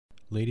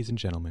Ladies and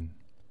gentlemen,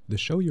 the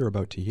show you're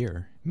about to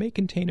hear may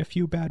contain a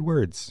few bad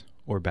words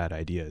or bad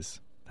ideas.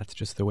 That's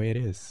just the way it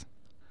is.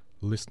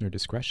 Listener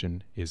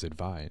discretion is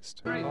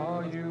advised.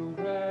 Are you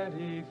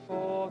ready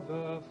for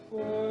the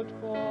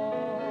football?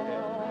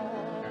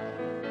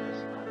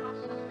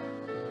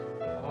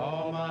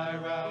 All my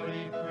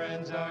rowdy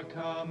friends are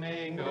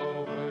coming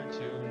over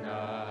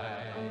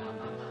tonight.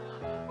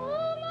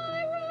 All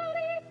my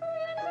rowdy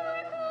friends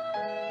are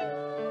coming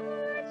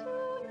over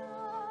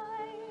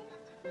tonight.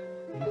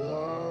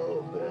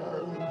 Love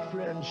and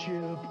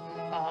friendship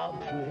are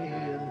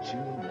playing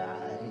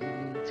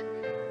tonight.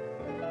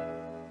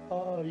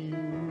 Are you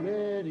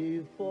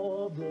ready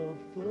for the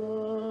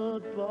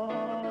football?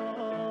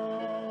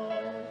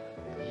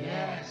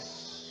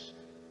 Yes,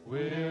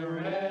 we're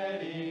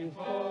ready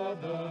for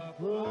the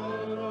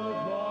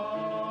football.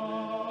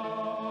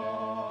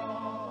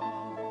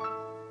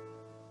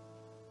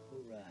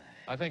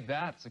 I think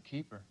that's a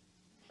keeper.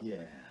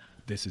 Yeah.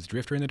 This is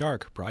Drifter in the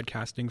Dark,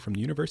 broadcasting from the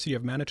University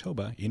of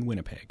Manitoba in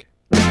Winnipeg.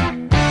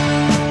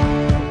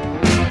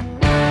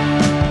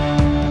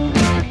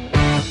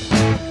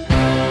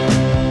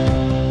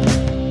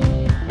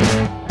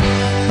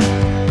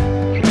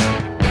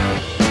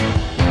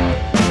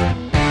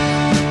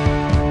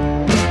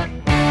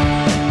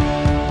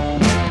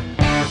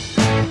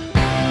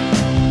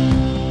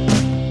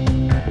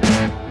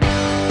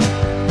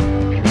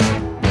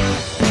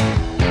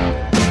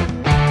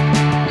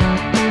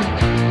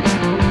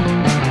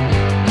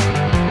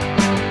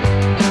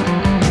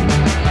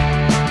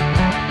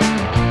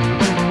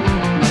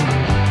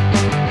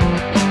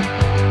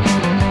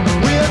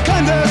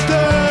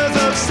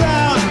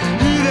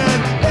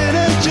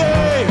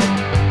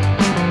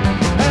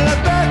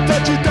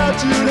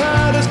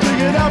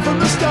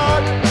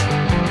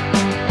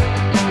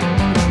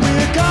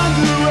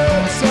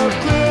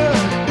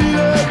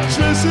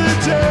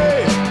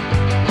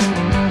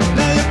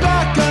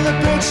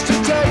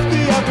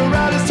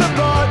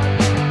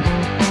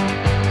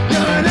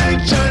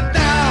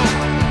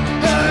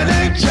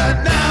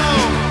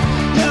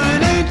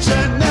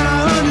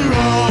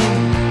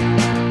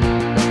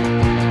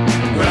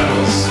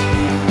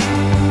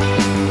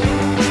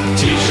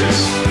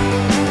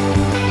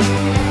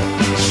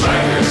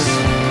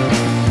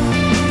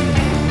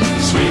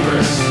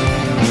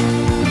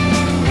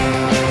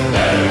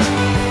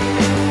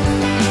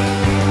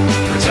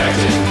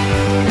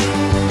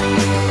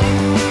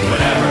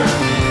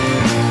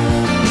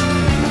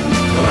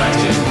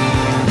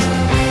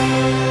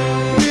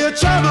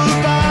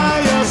 Traveled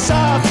by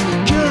yourself.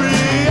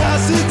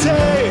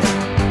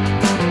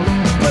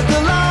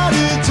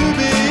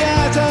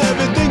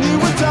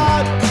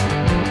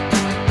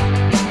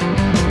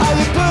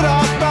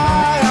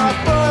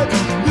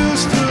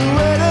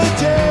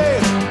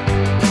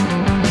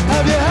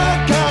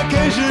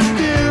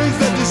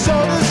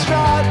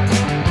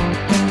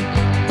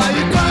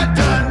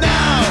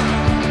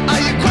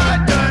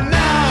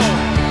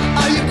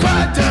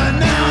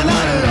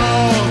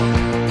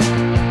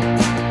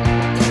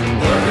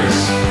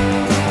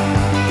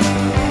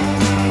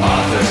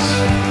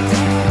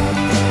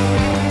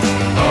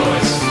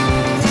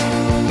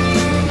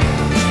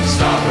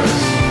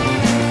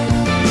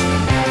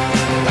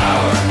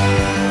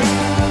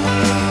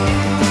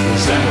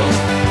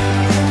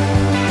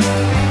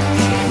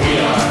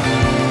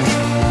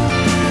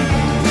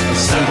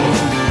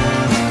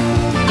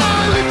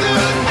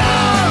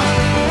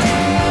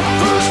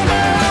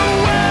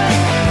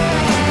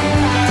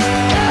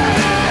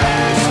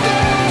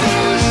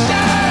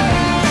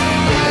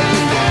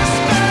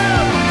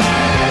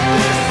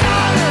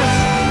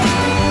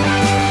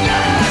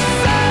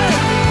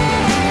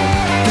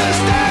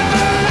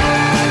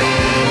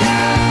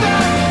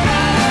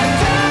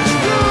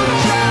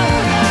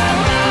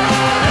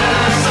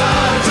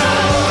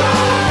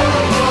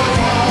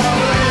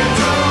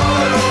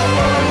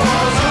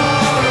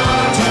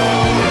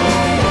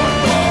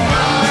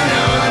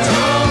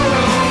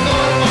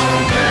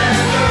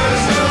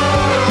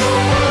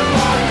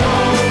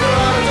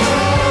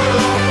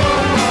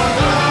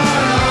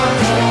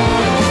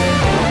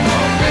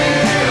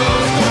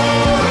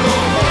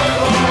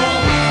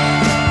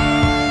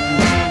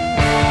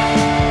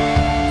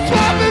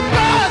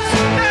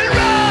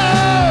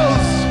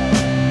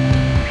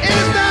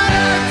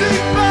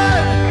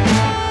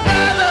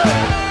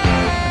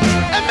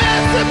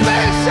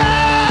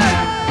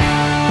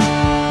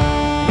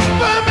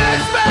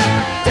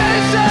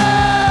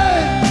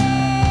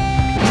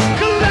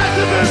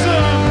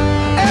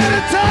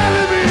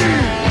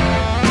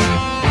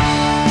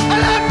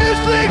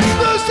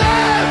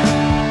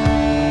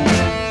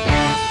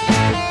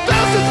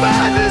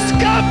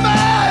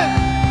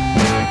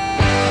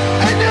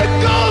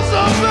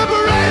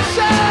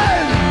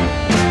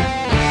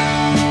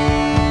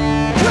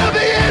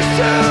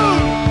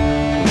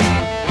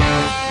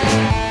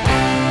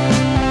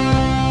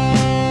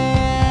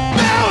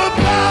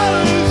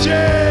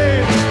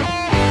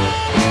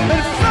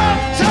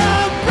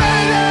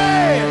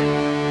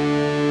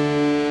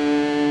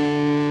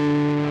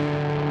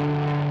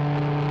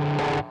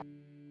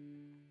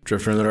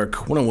 Drifter in the Dark,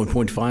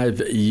 101.5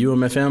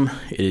 UMFM.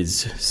 It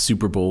is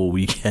Super Bowl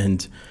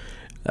weekend.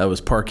 That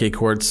was Parquet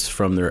Courts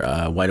from their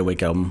Wide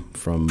Awake album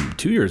from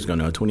 2 years ago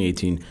now,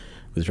 2018,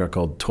 with a track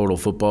called Total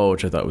Football,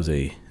 which I thought was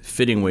a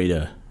fitting way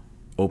to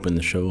open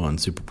the show on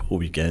Super Bowl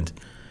weekend.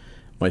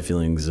 My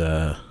feelings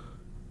are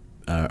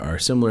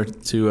similar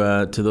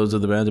to those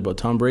of the band about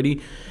Tom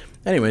Brady.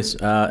 Anyways,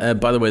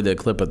 by the way, the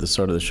clip at the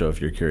start of the show, if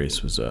you're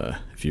curious, was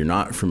if you're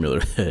not familiar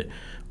with it,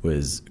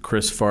 was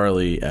Chris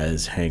Farley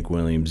as Hank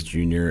Williams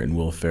Jr. and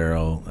Will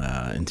Ferrell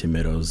and Tim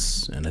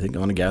Meadows and I think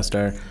Anna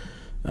Gasteyer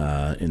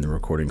in the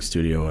recording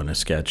studio on a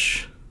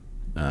sketch.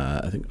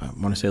 I think I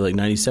want to say like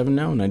 97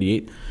 now,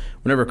 98.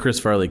 Whenever Chris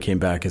Farley came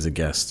back as a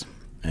guest,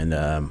 and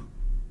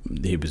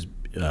he was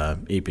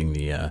aping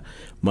the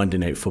Monday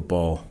Night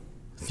Football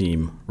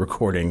theme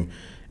recording.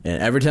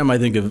 And every time I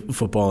think of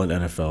football and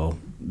NFL,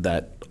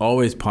 that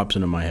always pops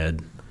into my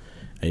head.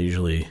 I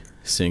usually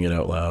sing it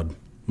out loud,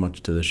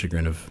 much to the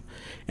chagrin of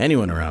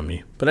anyone around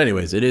me. But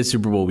anyways, it is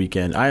Super Bowl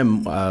weekend. I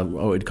am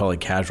what we'd call a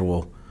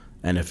casual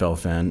NFL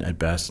fan at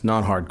best,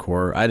 not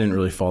hardcore. I didn't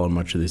really follow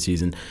much of the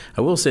season.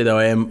 I will say, though,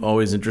 I am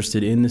always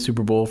interested in the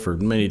Super Bowl for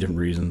many different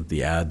reasons.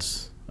 The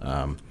ads,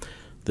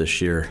 the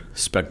sheer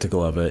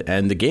spectacle of it,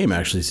 and the game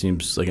actually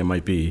seems like it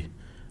might be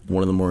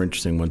one of the more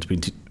interesting ones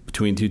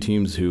between two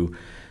teams who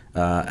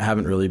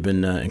haven't really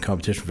been in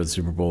competition for the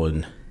Super Bowl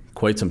in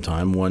quite some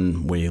time,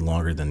 one way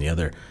longer than the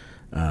other.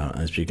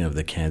 And speaking of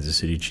the Kansas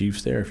City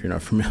Chiefs there, if you're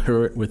not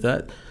familiar with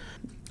that,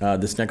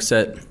 this next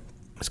set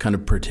is kind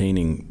of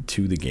pertaining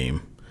to the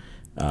game.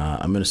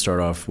 I'm going to start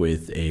off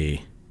with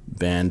a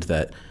band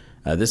that,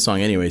 this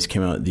song anyways,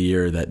 came out the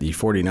year that the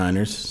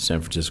 49ers,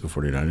 San Francisco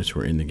 49ers,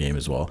 were in the game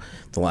as well.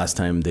 The last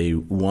time they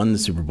won the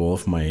Super Bowl,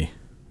 if my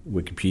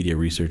Wikipedia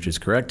research is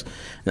correct,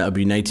 that would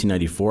be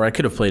 1994. I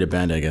could have played a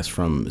band, I guess,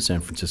 from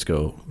San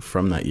Francisco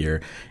from that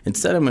year.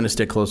 Instead, I'm going to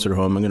stick closer to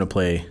home. I'm going to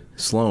play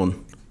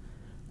Sloan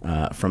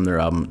from their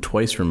album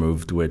Twice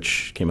Removed,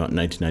 which came out in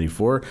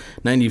 1994.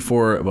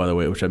 94, by the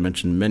way, which I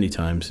mentioned many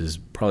times, is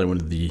probably one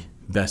of the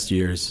best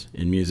years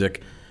in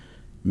music.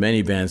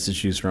 Many bands to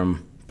choose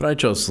from, but I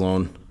chose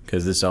Sloan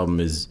because this album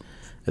is,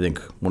 I think,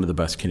 one of the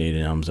best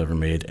Canadian albums ever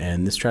made,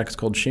 and this track is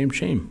called Shame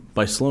Shame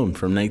by Sloan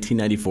from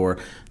 1994,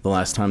 the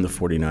last time the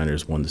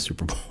 49ers won the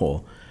Super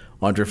Bowl,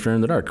 on Drifter in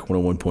the Dark,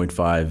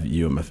 101.5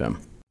 UMFM.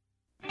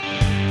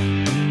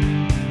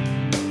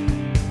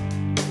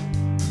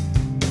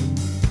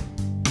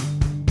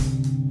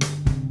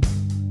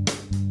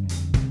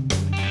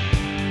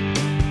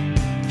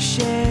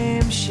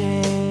 Shame,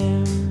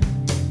 shame,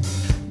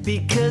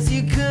 because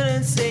you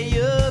couldn't say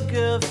your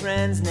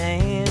girlfriend's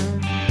name.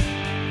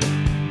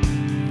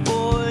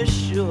 For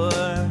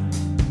sure,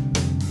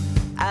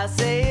 I'll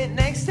say it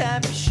next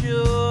time for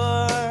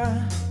sure.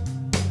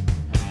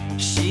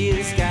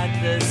 She's got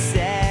the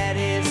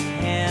saddest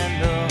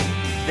handle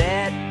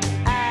that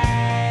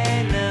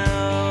I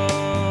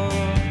know.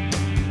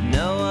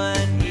 No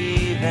one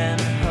even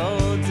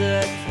holds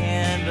a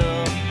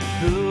candle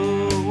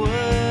who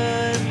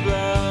would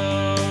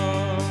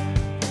blow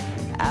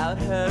out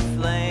her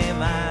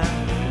flame.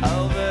 I'm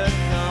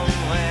overcome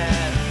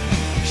with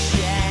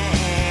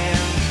shame.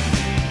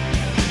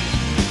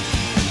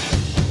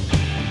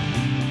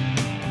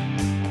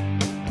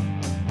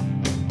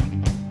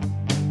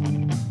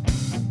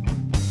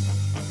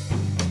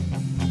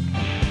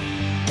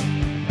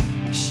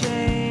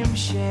 Shame,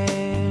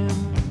 shame,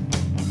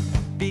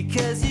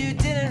 because you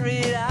didn't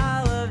read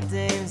all of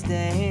Dame's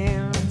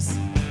Dames.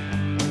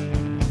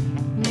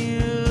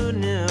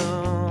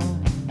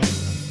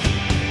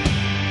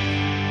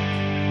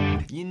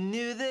 You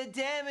knew the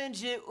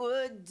damage it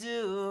would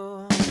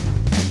do.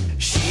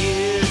 She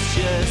is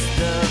just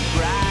the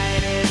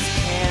brightest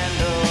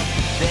candle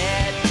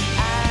that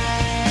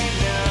I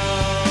know.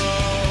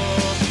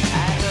 I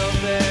hope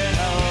her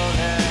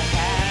owner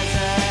has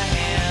a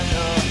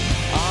handle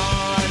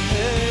on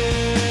her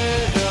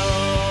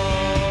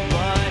though.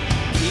 But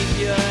keep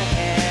your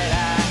head, I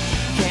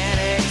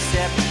can't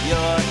accept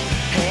your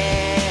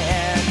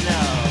head,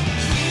 no.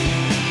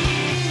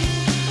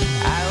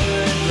 I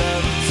would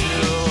love to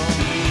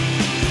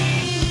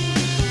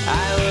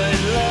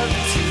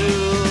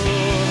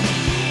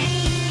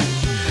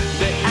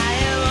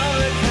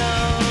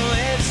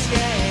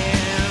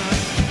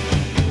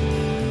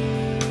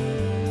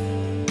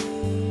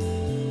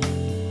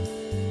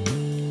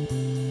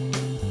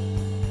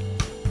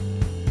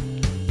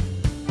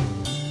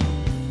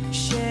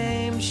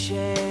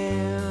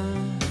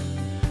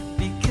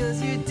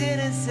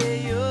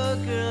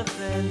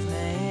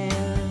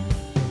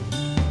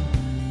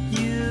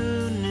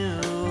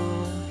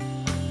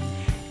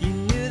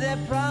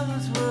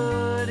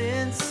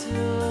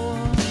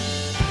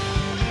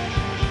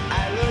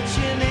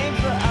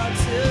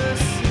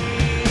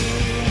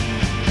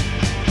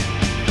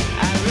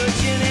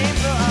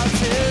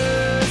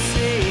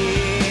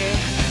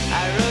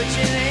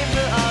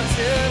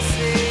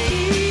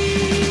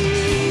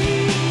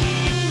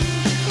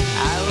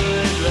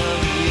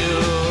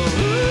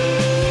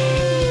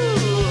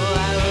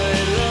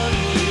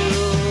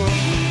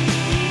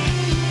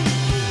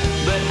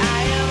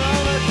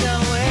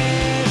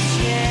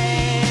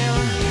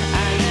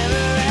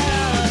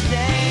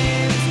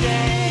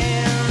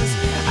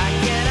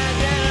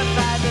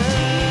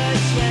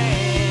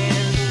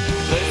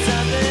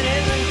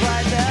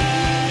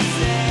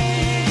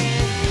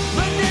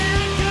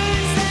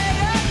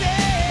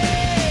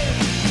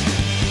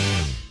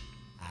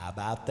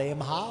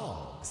them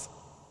hogs.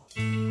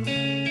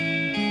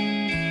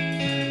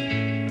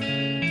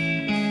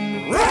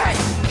 Right!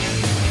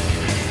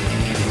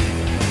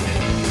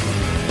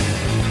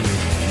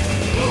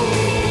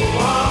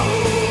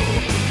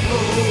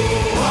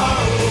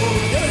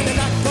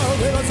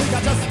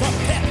 Just a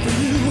pet for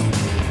you.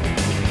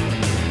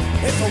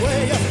 It's a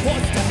way of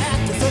forced to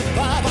act to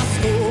survive our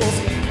schools.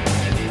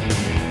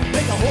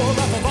 Make a whole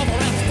lot of other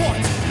and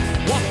sports.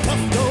 Walk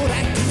tough, don't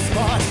act too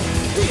smart.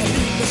 Be a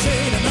mean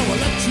machine and no one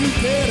let you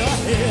get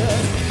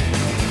ahead.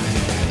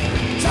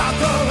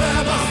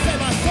 Chocolate, say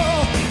my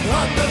soul.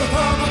 Under the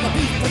thumb of the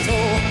beef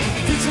patrol.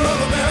 Future of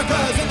America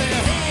is in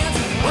their hands.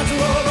 Watch you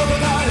roll over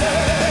my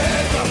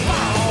head. The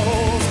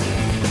balls.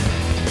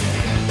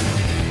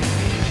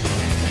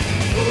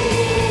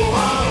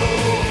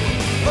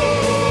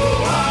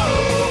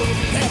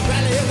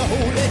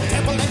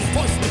 Temple and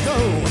forced to go.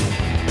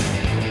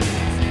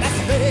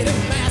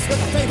 Masturbating mass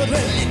with a favorite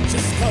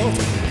religious cult.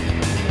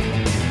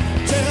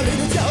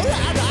 Cheerleaders yell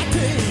ride our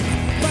team.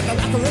 But the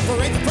locker room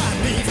parade the prime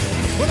beef.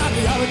 When I'm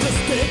the artist,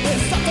 dig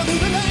this something to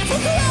the land for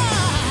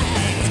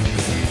cries.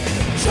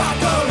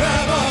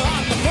 Chocolate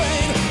on the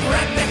plane.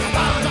 Redneck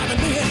about driving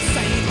me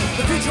insane.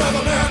 The future of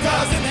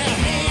America's in their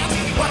hands.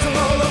 Watch them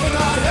roll over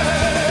our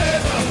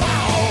heads. The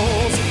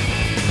balls.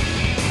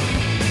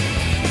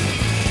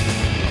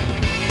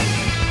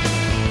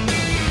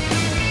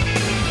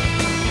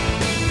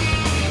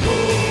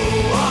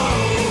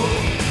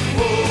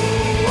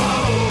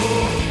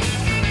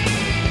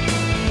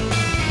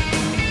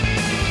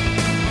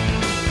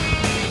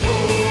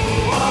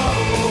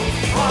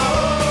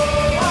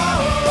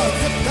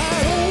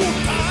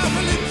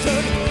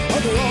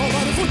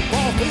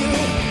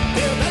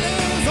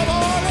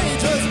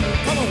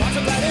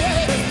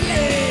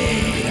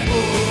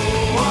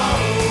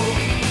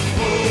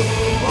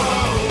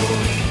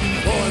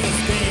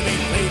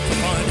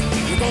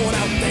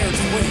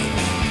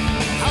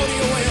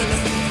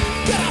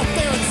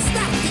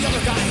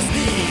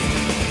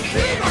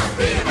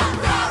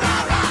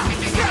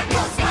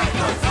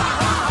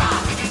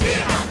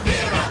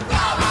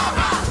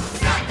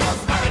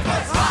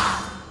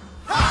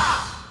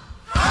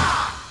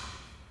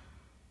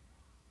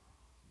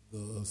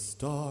 The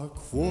star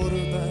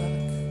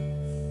quarterback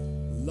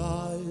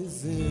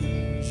lies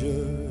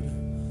injured,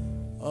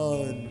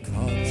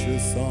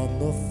 unconscious on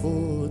the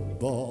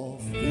football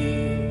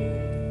field.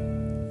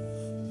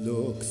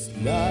 Looks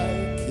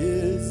like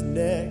his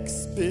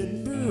neck's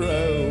been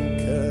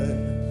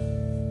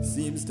broken.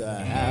 Seems to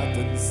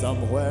happen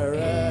somewhere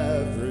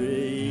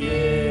every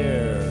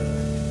year.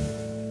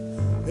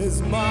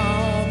 His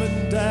mom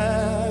and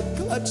dad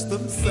clutch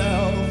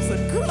themselves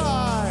and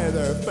cry.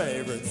 Their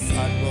favorite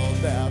son will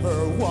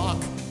never walk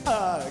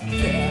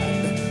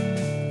again.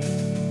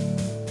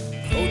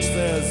 Coach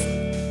says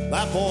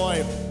that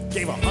boy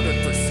gave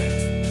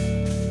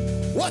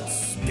 100%. What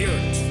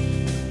spirit!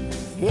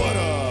 What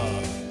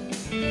a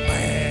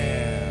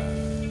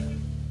man!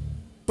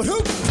 But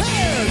who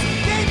cares?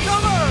 Game's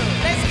over!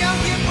 Let's go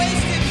get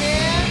wasted,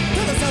 man!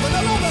 To the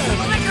 7-Eleven! To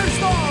the liquor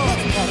store!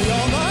 Let's party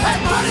all night!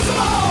 Let's party some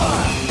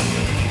more!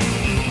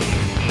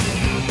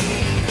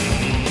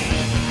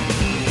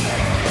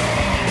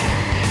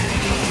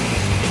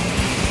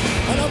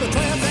 Another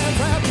trans man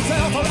trapped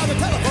himself around the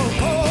telephone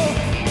pole.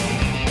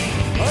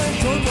 I'm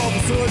drunk off the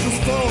sewage was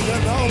full,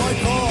 getting out of my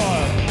car.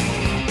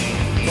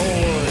 Don't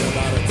worry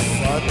about it,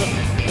 son.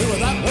 We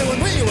were that way when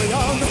we were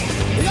young.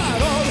 We got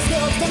all the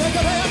skills to make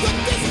a damn good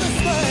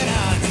businessman.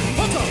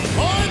 Hook 'em,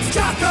 orange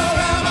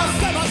chocolate,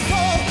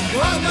 semi-soul.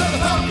 Under the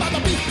thumb by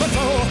the beef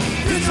patrol.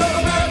 Future of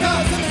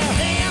America's in their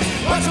hands.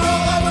 Watch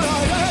roll over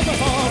our Niagara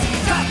Falls.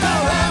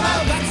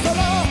 Chocolate, that's the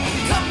law.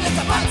 Come lick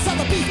the butts of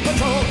the beef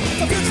patrol.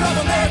 The future of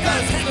America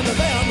is handed to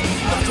them.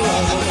 Watch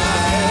roll over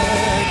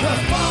Niagara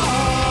Falls.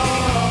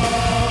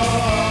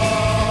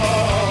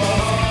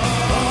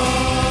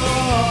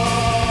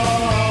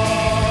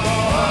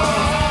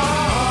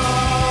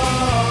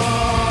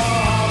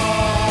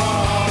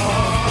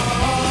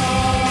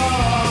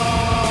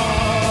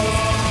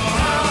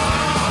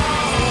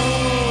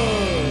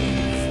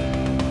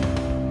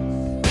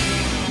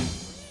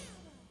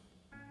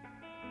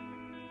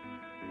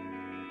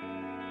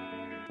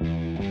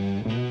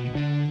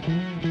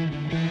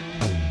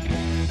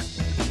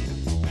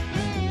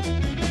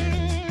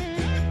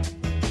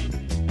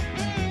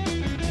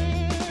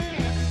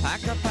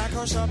 Pack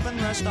us up and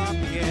rest up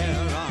here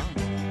on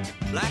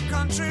Black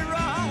Country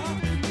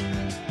Rock.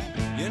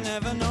 You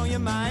never know, you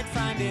might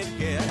find it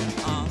here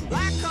on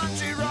Black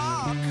Country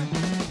Rock.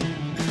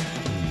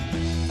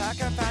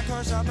 Pack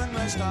us up and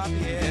rest up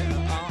here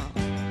on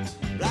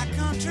Black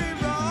Country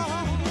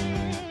Rock.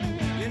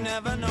 You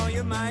never know,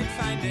 you might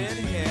find it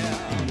here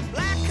on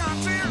Black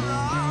Country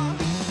Rock.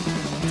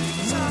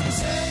 Some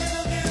say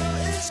the view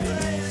is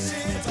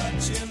crazy, but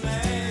you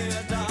may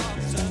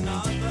adopt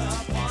another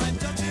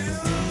point of view.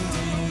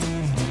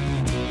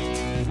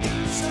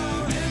 So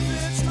if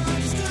it's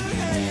much too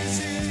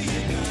hazy,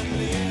 you can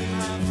leave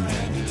my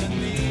friend and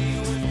me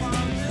with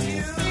one of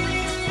you.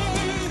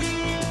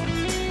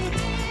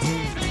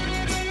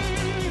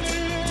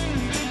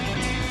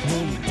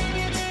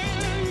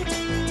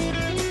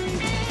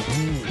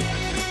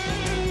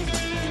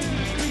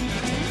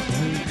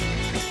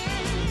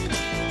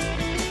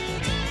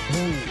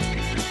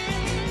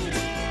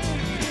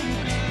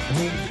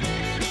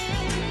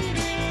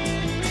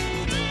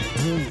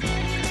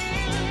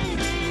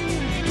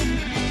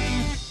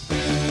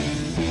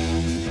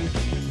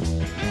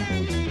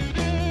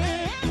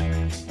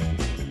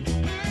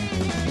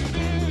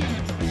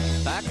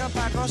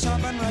 Pack us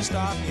up and rest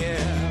up here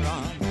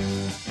on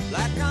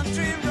Black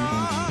Country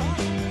Road.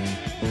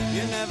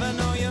 You never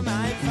know, you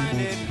might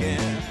find it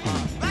here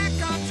on Black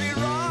Country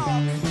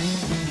Road.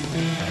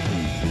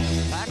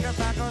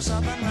 Pack us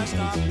up and rest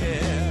up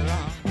here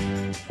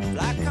on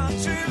Black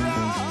Country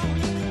Road.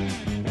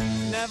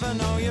 Never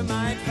know, you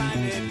might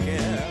find it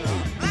here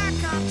on Black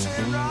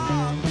Country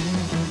Road.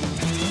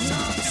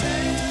 Some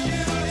say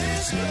you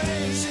is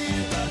crazy,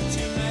 but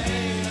you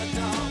may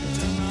adopt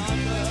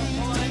another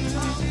point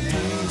of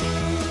view.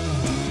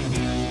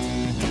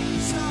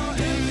 So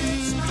if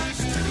it's much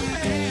too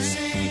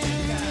hazy, you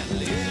can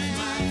leave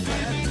my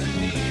friend and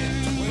me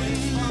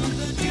with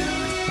fondue.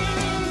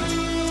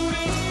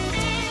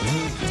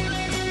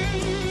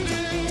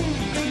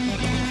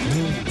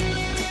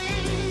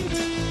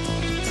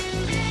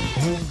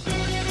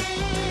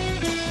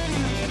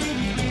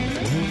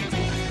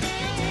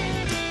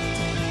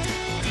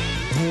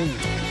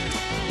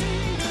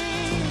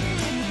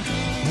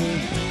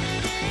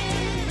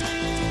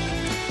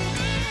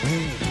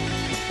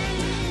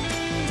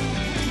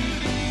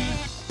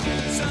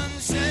 Some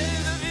say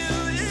the view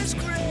is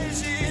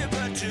crazy,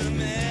 but you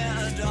may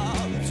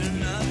adopt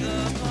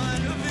another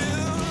point of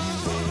view.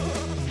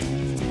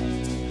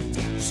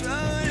 So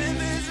if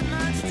it's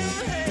much too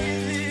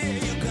hazy,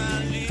 you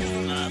can't leave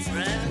my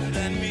friend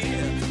and me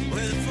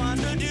with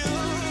fondue.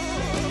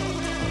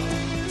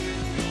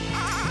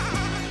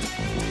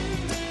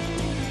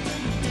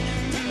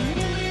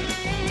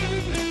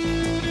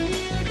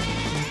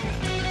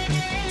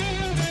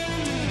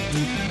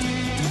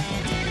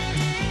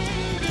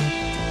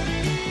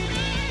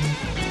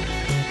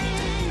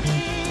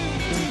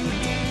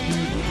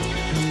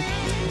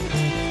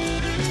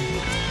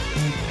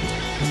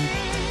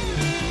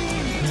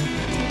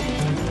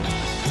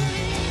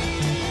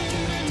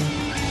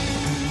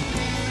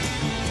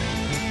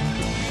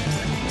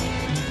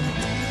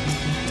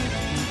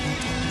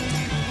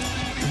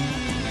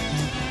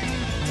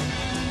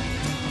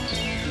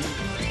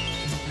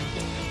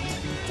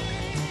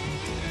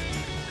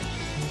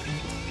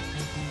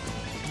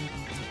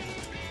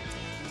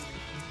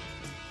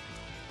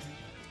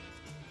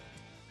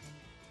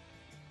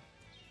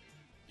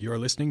 You're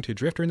listening to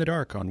Drifter in the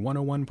Dark on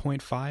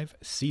 101.5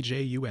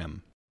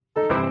 CJUM.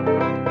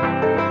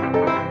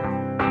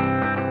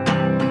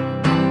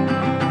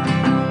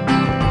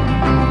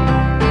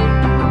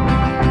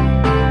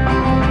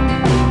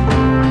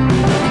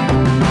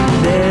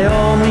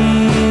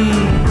 Naomi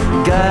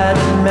got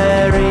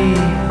married,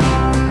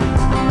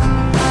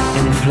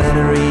 and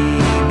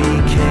Flannery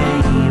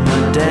became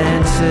a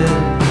dancer,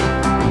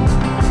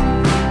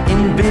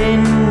 and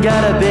Ben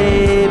got a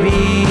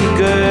baby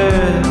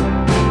girl.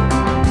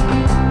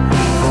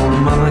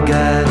 Mama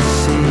got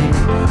sick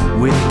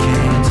with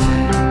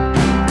cancer,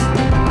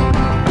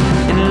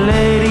 and a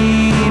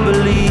lady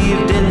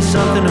believed in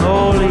something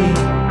holy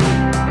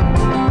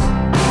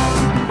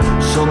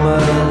so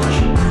much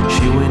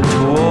she went to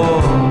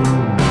war.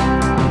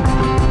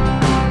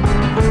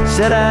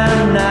 Said,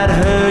 I'm not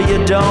her,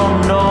 you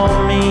don't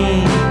know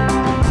me.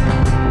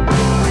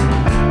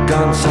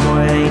 Gone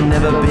somewhere ain't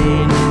never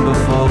been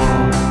before.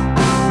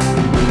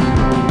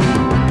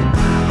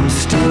 I'm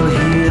still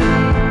here,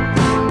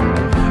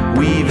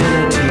 weaving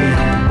a tear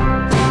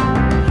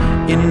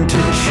into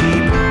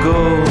cheap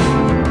gold,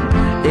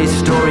 a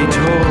story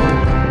told.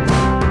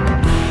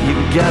 You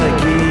got a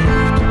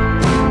gift,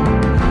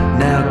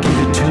 now give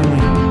it to me.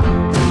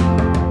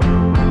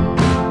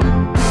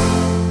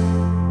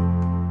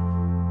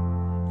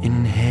 In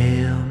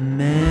Hail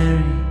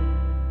Mary,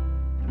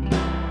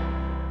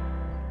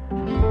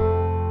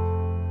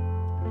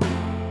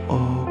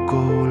 oh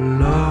go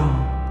long.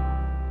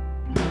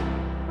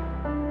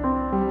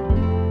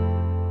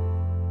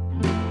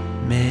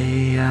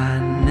 May I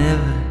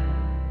never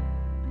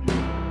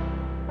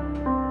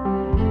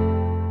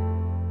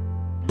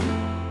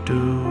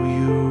do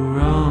you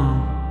wrong.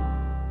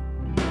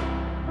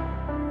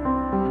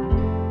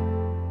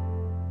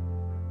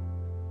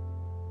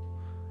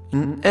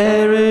 And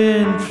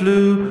Aaron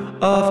flew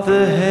off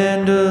the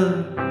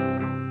handle,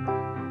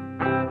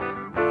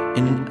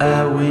 and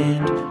I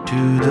went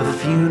to the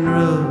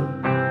funeral.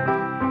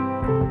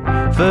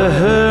 For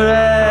her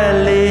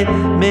I lit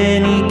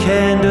many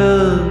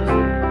candles.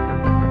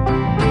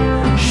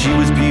 She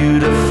was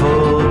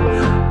beautiful,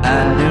 I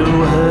knew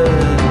her.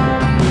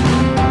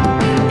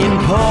 In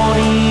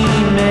Pony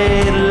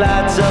made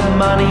lots of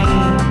money,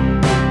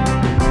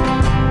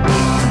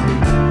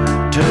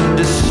 turned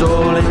his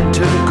soul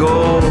into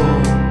gold.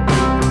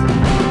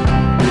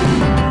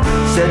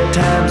 Said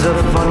time's a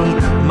funny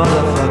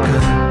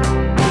motherfucker.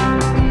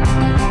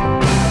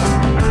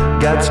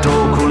 Got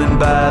stole cooling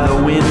by the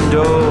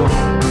window.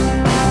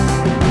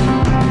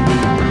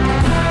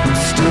 I'm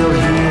still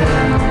here,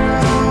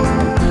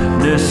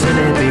 nursing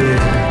a beer,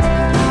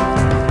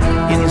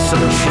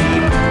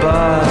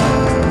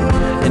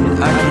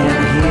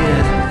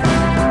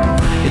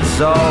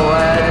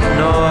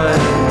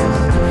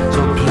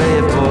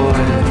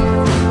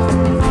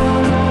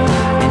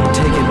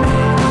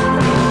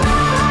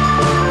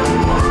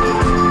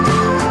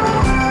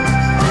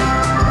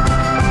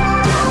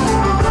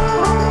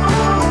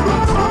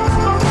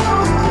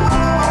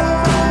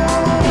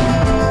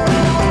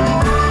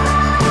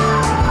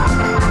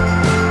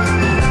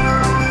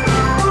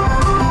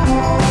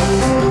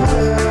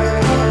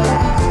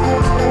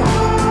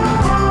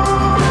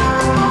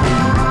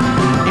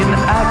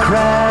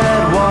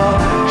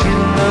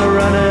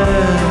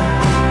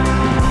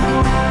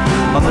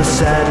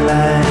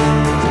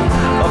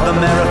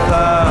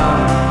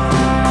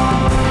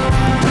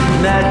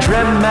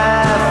 Fred,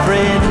 my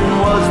friend,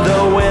 was the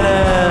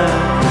winner.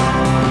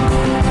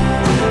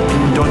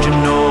 And don't you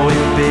know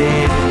it,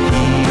 babe,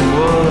 he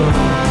was.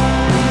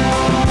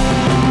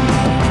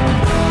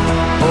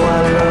 Oh,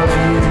 I love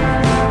you,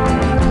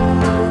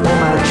 oh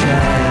my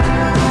child.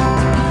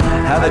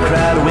 How the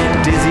crowd went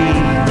dizzy,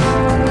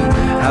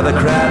 how the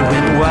crowd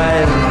went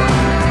wild.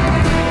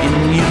 In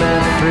you, my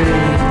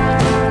friend,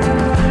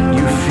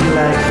 you feel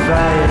like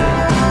fire.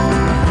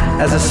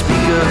 As the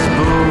speakers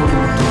boomed,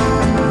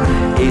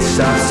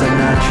 Aesop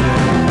Sinatra.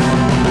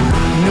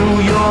 New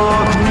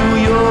York, New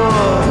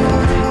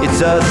York,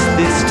 it's us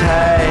this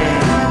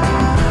time.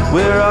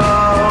 We're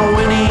all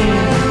winning,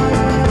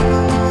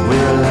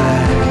 we're alive.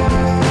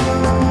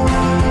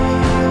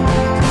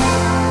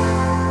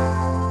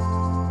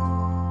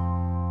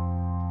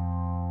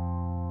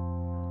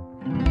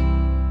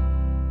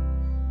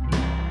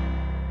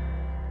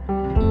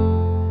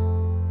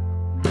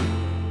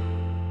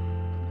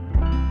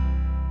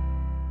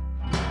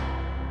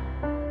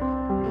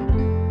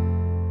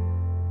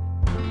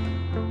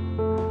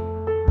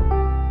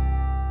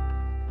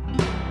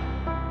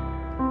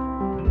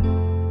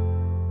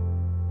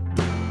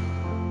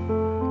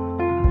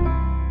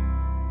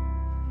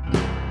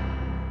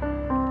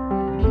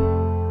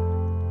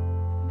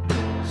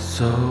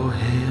 So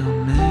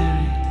Hail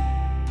Mary,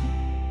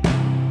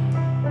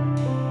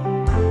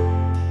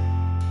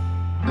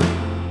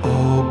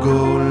 oh go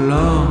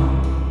long,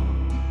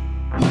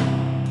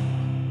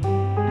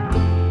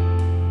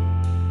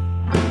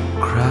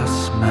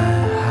 cross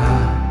my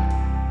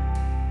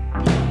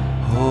heart,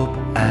 hope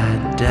I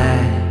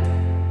die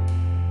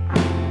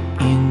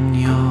in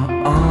your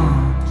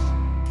arms.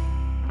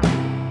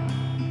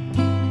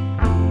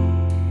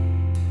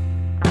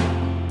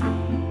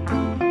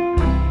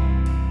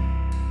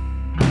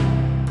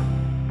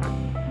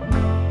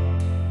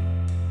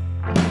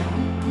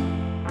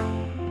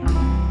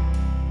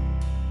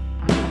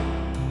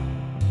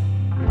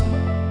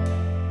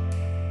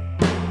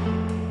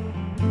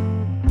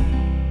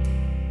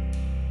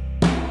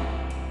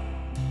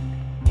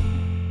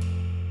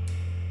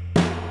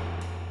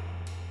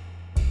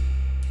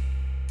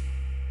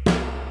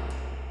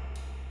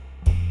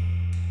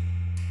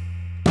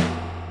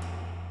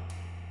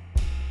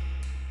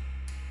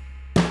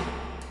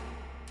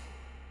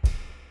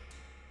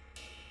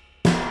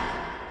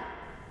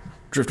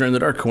 Drifter in the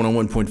Dark,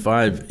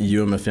 101.5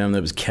 UMFM.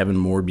 That was Kevin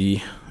Morby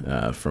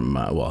from,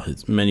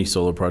 his many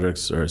solo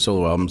projects or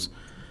solo albums.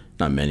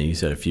 Not many, he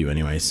said a few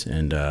anyways.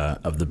 And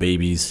of the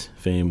Babies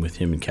fame with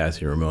him and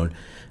Cassie Ramone.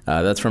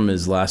 That's from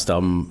his last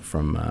album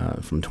from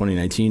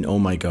 2019, Oh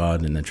My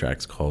God, and the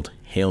track's called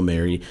Hail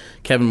Mary.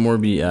 Kevin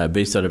Morby,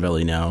 based out of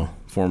LA now,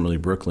 formerly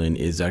Brooklyn,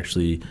 is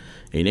actually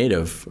a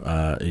native.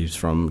 He's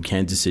from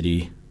Kansas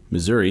City,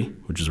 Missouri,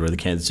 which is where the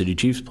Kansas City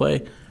Chiefs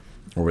play.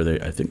 Or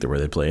I think they're where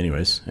they play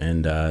anyways.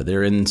 And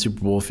they're in Super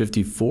Bowl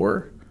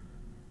 54.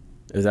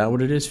 Is that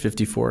what it is?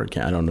 54?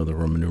 I don't know the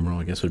Roman numeral.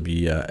 I guess it would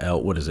be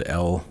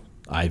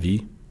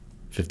L-IV?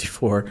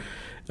 54.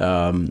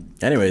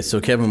 Anyway, so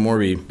Kevin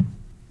Morby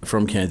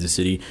from Kansas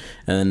City.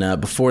 And then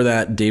before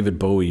that, David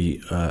Bowie,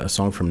 a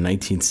song from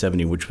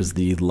 1970, which was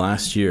the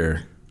last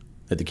year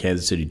that the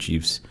Kansas City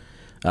Chiefs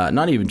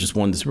not even just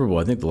won the Super Bowl.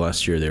 I think the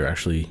last year they were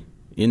actually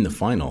in the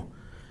final.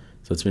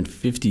 So it's been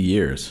 50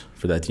 years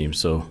for that team.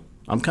 So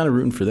I'm kind of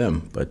rooting for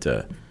them, but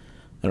I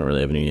don't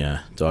really have any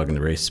dog in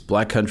the race.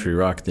 Black Country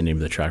Rock, the name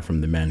of the track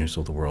from The Man Who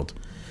Sold the World,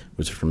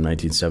 was from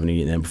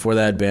 1970. And then before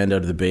that, band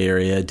out of the Bay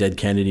Area, Dead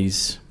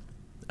Kennedys,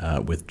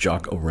 with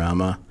Jock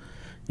Orama,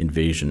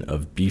 Invasion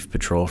of Beef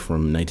Patrol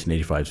from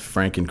 1985's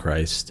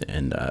Frankenchrist.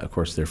 And, of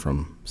course, they're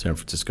from San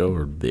Francisco,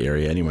 or the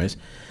area anyways.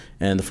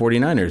 And the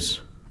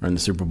 49ers are in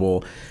the Super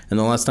Bowl. And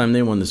the last time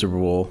they won the Super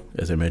Bowl,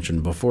 as I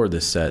mentioned before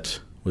this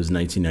set, was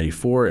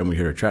 1994, and we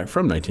heard a track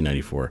from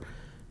 1994.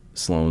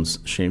 Sloan's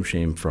Shame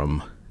Shame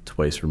from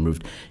Twice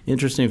Removed.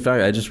 Interesting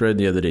fact, I just read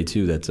the other day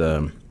too that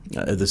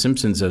The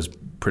Simpsons has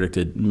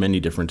predicted many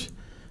different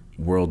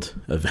world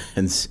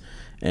events,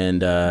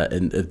 and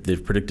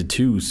they've predicted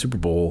 3 Super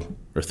Bowl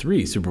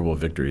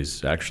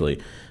victories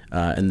actually,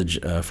 and the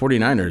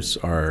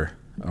 49ers are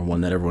one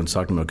that everyone's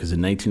talking about, because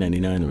in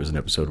 1999 there was an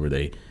episode where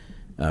they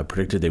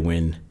predicted they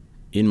win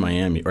in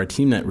Miami, or a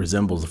team that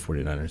resembles the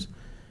 49ers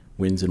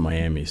wins in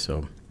Miami.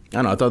 So I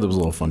don't know, I thought that was a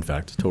little fun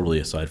fact, totally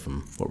aside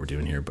from what we're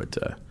doing here, but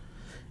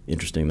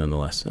interesting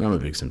nonetheless. And I'm a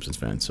big Simpsons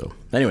fan. So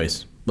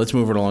anyways, let's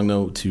move it along,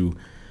 though, to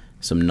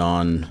some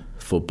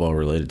non-football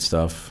related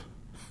stuff.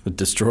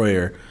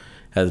 Destroyer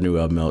has a new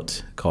album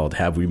out called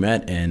Have We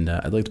Met, and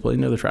I'd like to play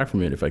another track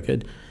from it if I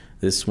could.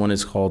 This one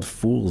is called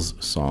Fool's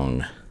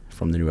Song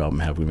from the new album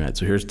Have We Met.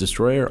 So here's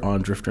Destroyer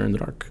on Drifter in the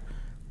Dark,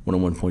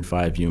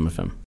 101.5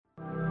 UMFM.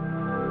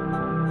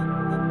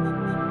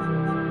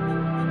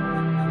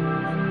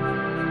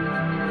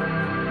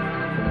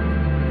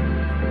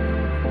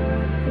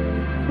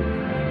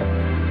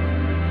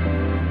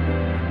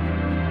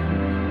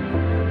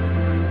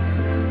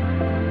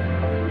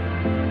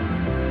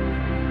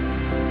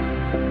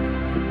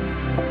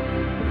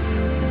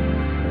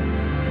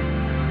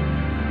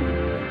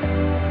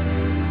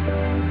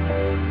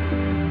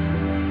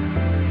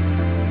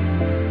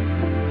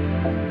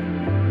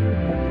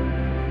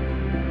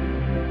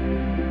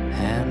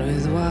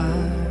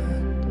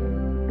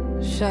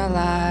 shall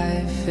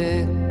I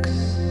fix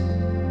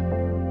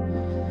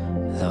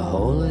the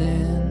hole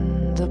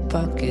in the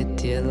bucket,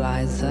 dear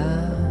Liza?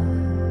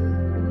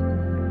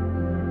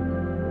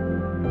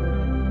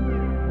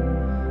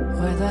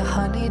 Where the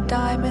honey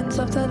diamonds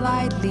of the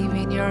light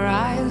leaving your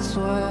eyes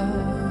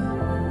were.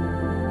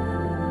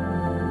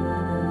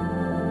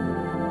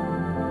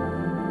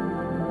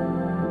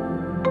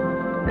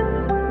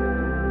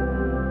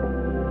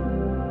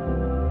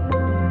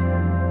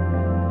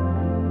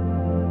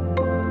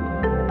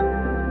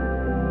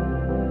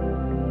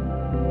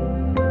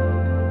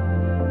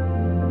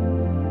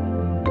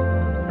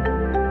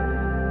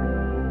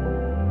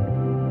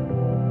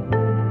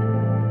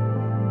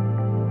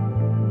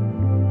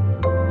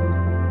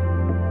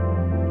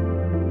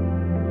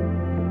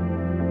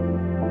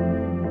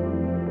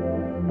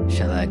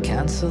 Shall I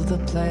cancel the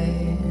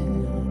play?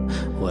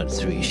 What,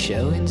 3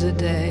 showings a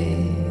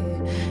day?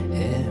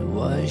 It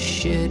was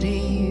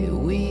shitty,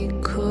 we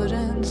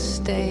couldn't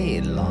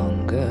stay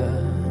longer.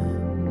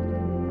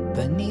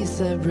 Beneath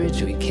the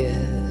bridge we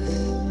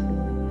kissed,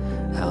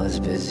 I was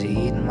busy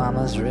eating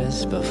mama's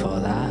wrist before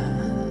that.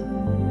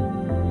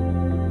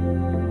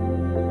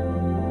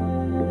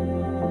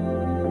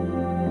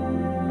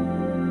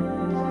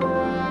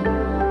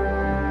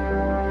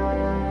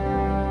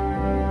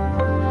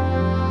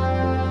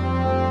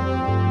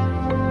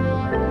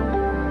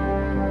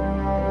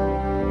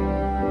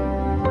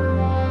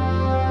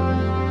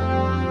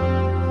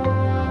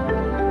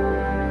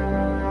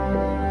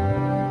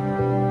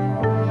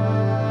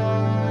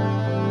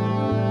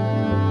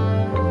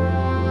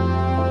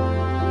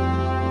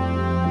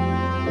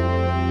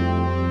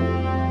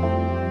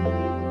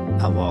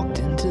 I walked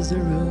into the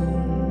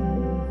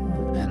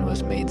room and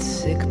was made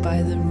sick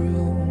by the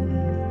room.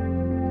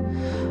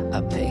 I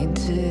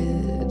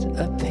painted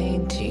a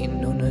painting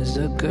known as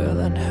a girl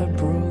and her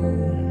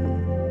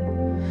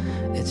broom.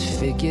 Its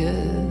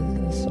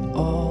figures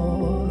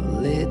all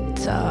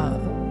lit up.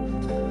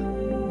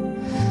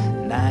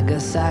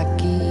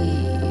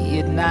 Nagasaki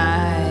at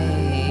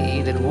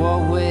night at war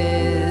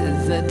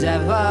with the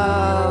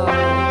devil.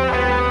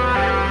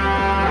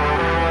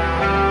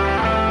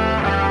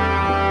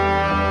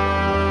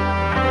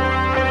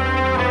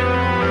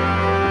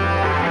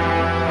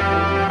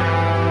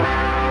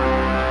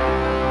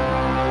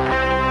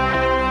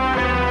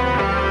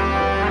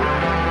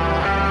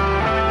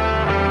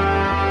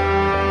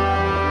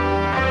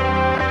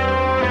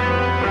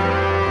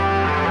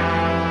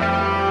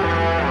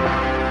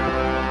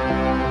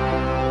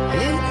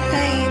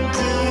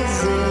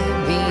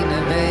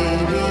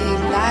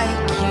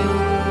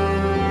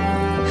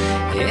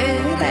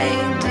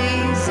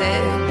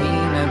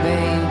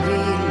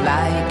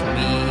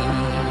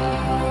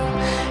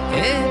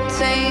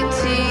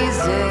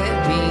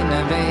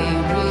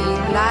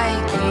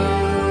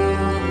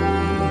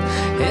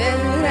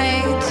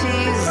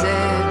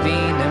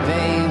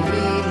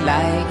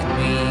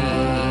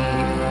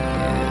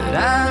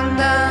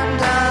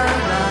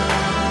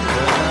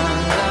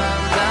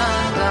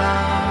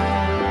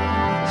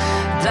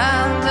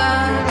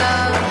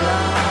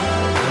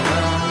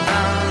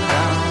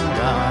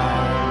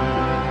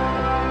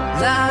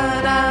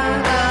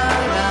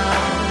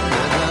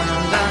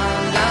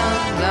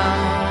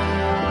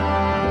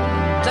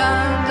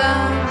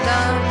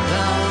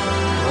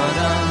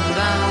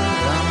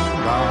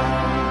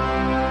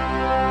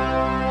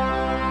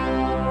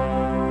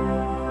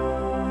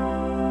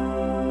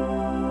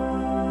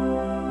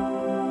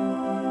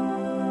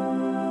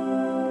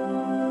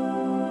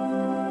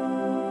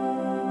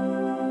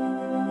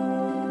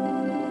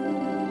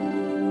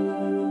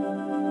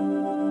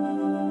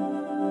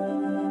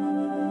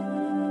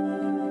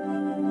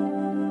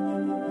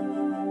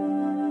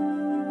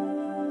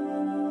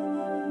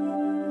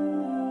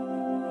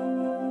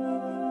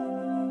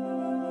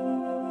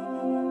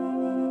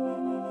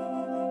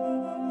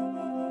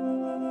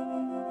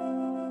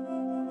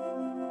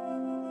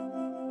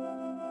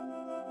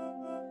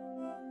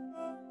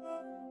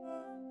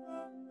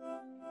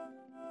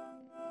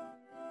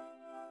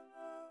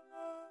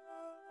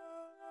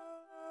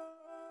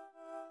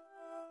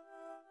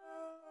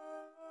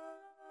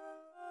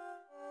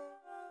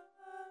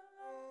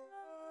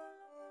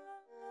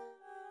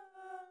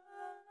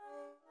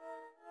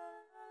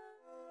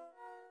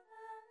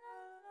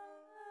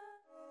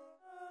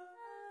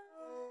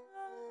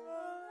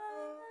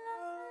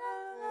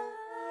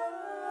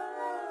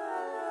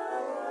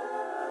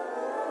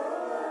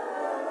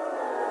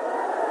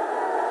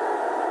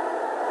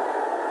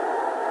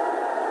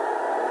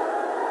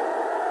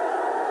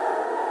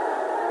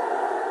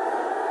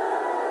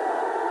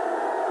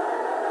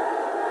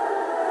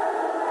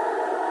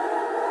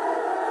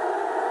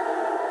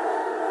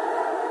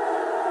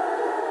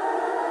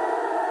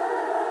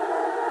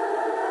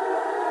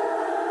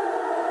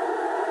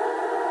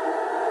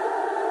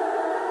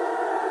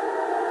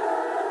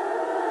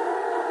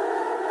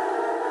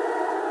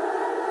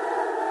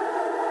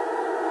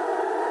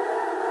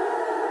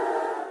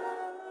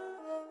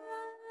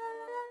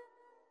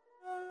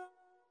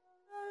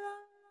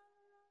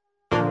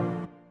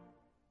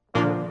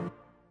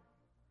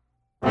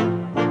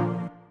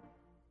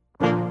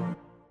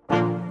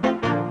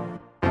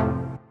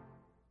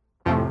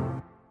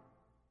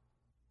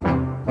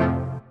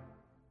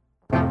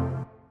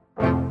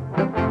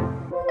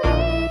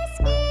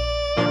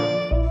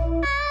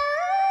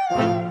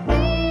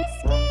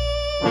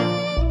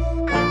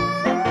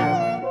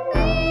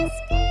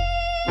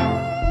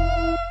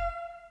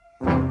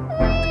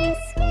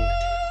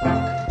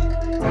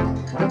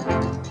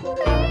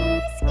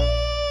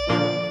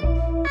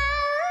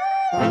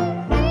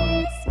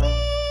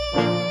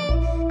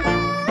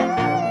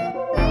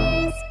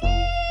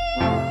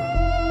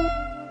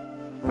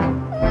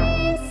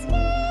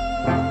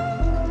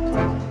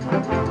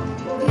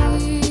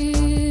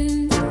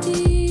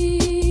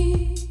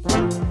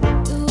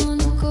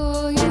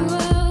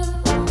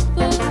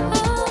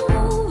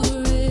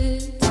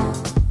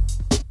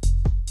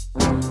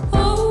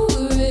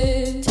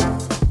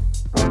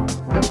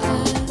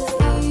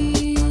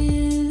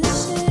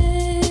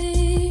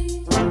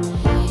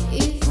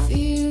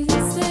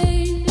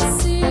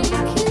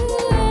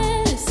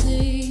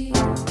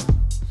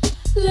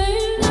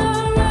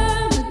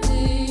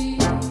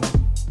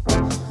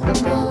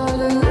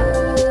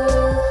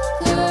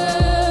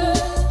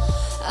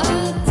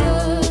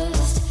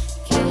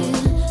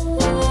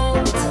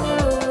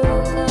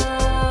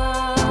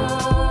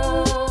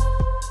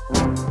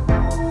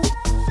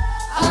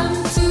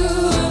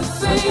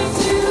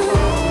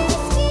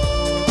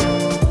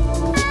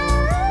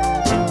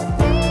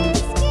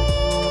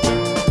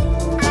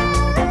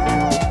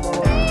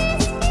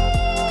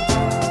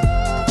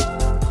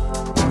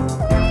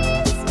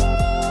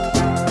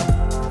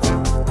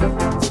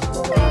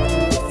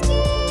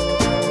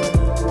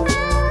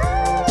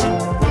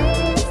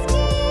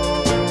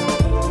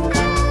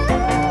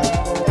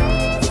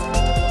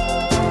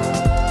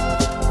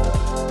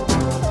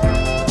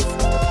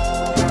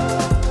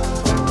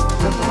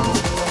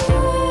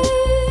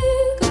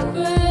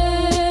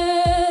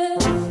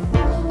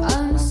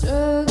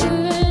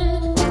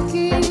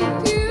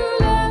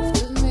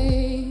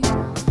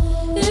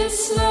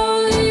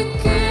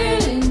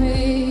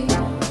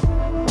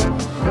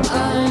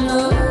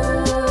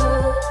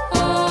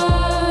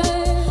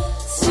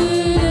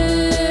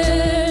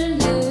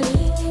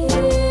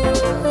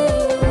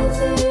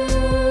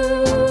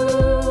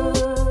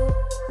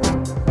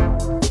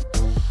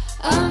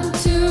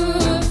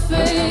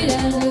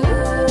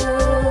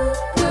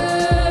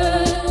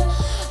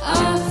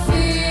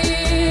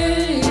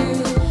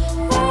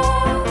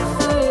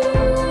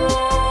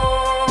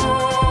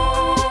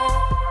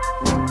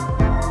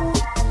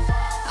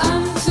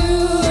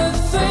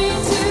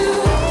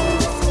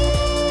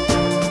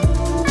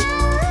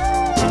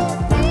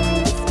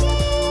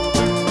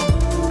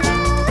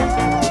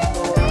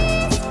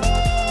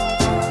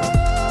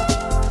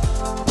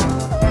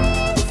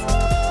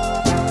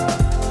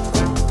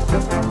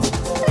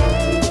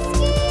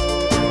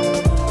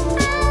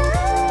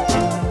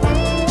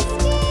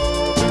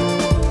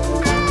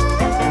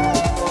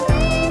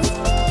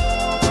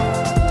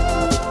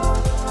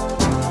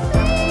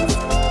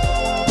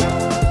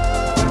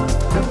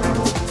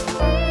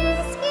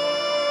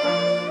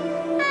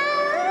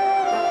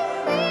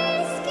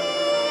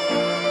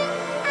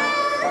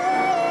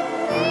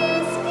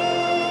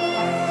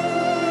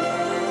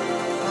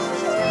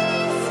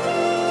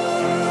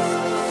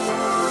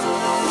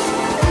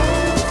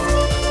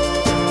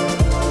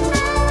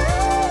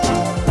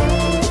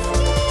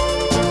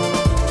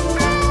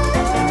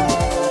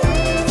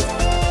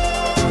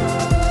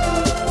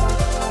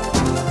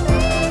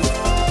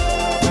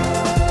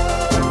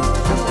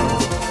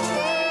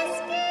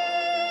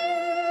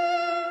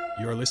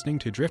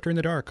 to Drifter in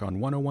the Dark on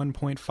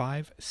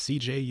 101.5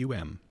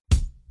 CJUM.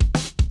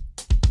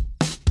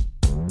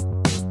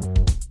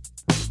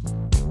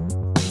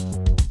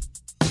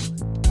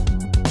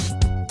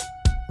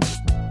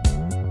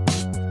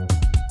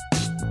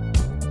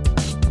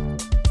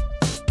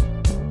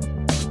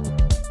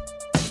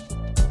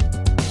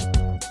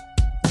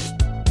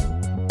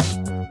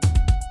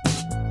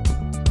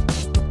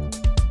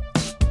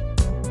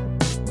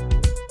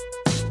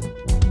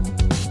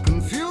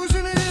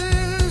 Confusion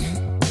is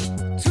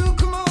to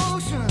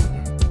commotion.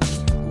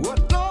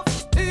 What love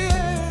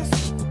is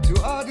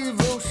to our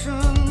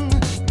devotion.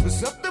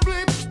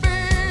 Perceptibly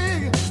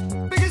big,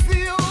 big as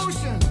the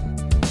ocean,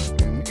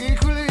 and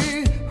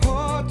equally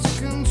hard to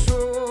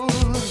control.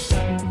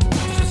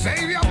 So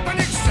save your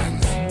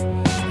predictions,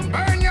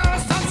 burn your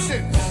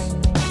assumptions.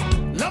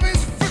 Love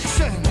is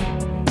friction,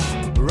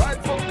 right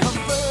for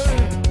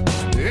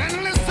comfort,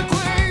 endless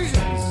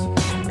equations,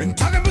 and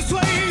time and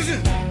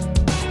persuasion.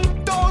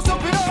 Doors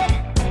open up,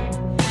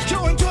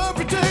 your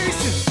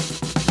interpretation.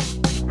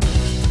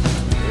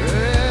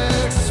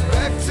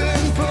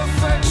 Expecting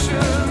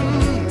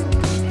perfection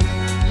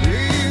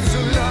leaves a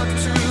lot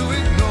to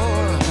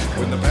ignore.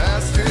 When the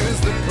past is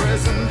the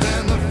present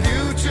and the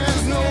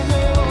future's no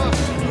more.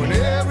 When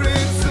every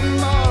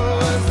tomorrow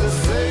is the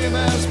same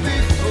as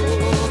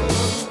before.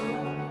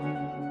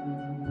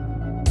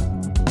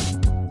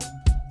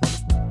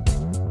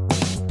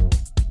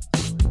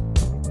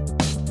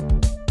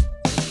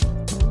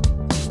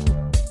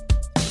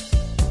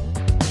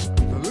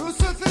 The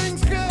looser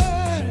things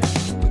get,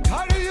 the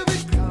tighter you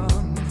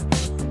become.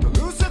 The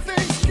looser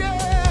things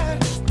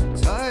get,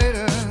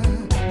 tighter.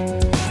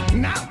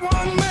 Not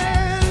one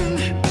man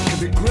can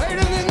be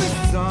greater than the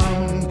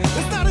sun.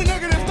 It's not a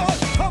negative thought,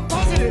 I'm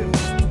positive,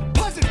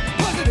 positive,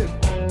 positive.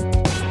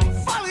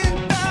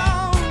 Falling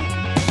down,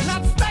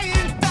 not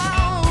staying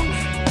down.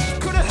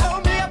 Could have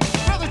held me up,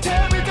 rather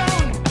tear me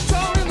down.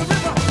 Thrown in the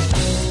river.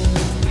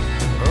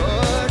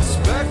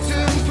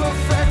 Expecting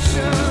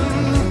perfection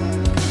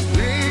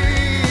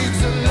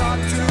leaves a lot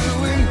to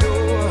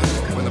endure.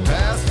 When the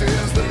past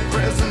is the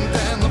present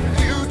and the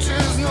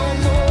future's no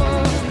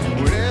more.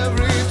 When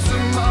every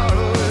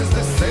tomorrow is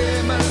the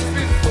same as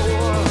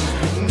before.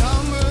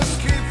 Numbers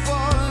keep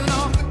falling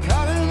off the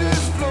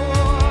calendar's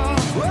floor.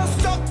 We're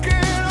stuck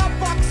in our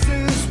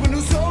boxes,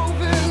 windows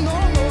open no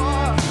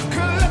more.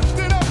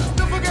 Collecting up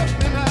the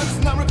forget-me-nots,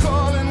 not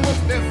recalling what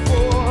they're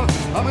for.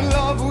 I'm in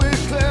love with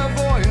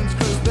clairvoyance,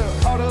 'cause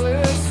they're out of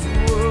this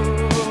world.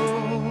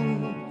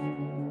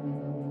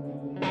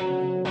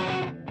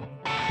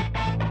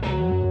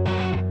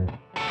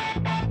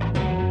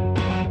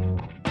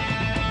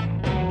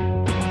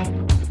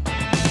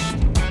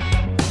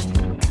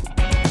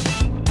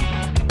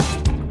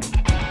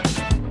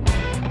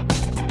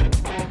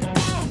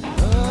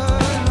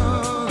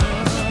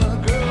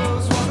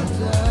 Girls wanna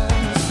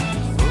dance,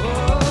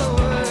 oh,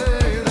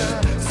 way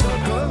that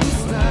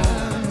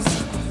circumstance.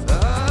 I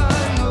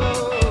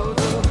know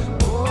the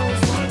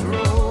boys wanna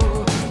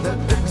grow, that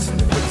Dixon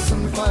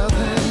Dixon fire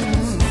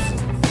things.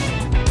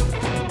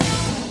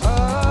 I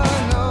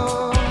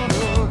know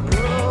the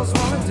girls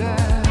wanna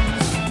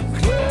dance,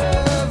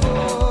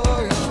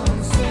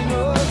 clairvoyance in a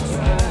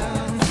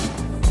trance.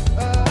 I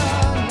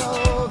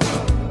know the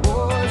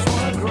boys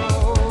wanna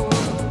grow,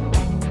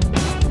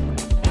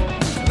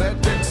 that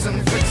Dixon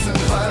Dixon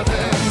fire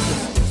things.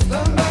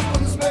 Stand back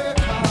when the spirit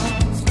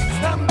comes,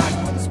 stand back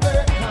when the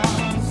spirit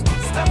comes,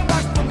 stand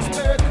back when the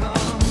spirit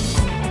comes.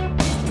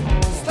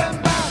 Stand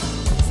back when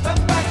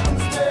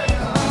the spirit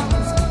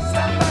comes,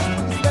 stand back when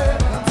the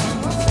spirit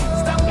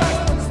comes, stand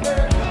back when the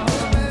spirit comes.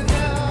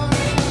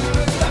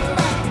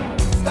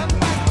 Stand back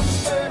when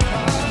the spirit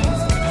comes,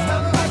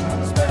 stand back when the spirit comes, stand back when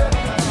the spirit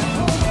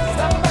comes,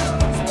 stand back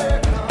when the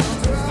spirit comes.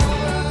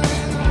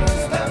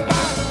 Stand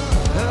back.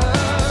 I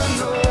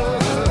know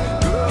the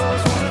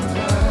girls wanna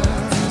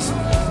dance,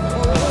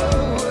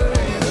 oh,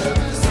 way that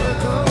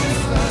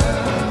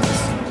circumstance.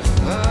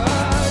 I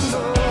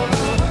know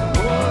the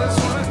boys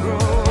wanna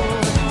grow,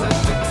 that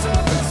Dixon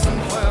Dixon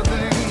fire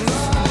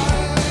things. I know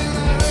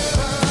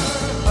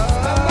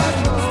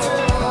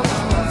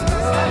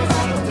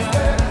the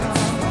dance,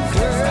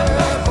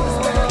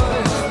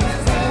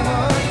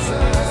 clairvoyance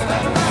in a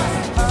trance.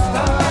 I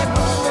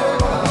know the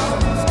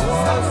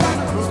boys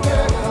wanna grow,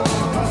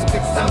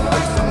 Dixon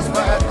Dixon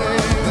fire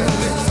things,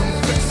 Dixon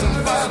Dixon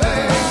fire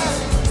things.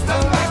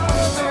 Stand back when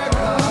the spirit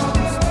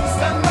comes,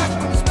 stand back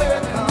when the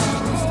spirit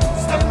comes,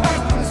 stand back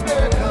when the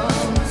spirit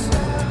comes.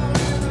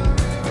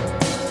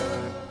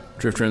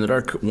 Drifter in the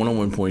Dark,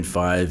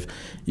 101.5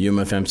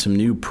 UMFM, some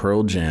new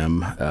Pearl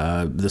Jam.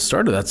 The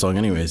start of that song,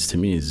 anyways, to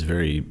me is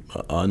very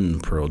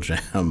un-Pearl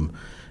Jam.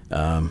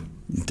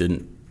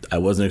 I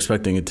wasn't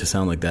expecting it to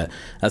sound like that.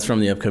 That's from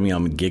the upcoming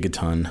album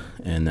Gigaton,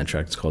 and that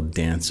track is called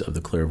Dance of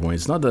the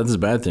Clairvoyance. Not that that's a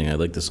bad thing. I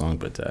like the song,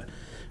 but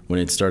when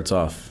it starts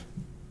off,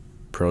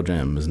 Pearl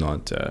Jam is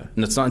not...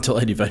 and it's not until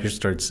Eddie Vedder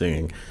starts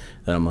singing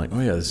that I'm like, oh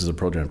yeah, this is a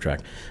Pearl Jam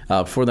track.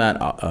 Before that,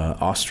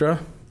 Austra,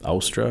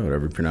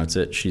 whatever you pronounce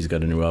it, she's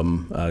got a new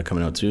album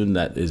coming out soon.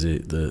 That is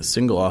the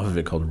single off of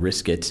it called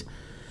Risk It.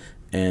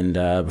 And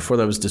before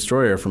that was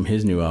Destroyer from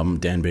his new album.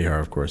 Dan Behar,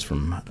 of course,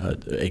 from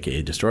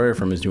a.k.a. Destroyer,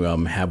 from his new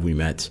album, Have We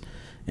Met?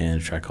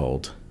 And a track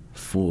called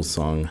Fool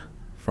Song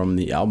from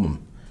the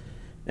album.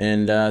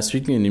 And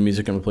speaking of new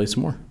music, I'm going to play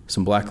some more.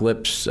 Some Black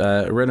Lips.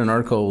 I read an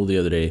article the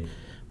other day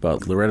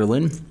about Loretta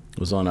Lynn. It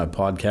was on a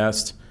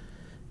podcast.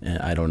 And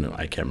I don't know,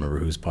 I can't remember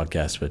whose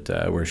podcast,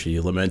 but where she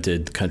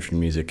lamented country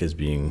music as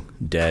being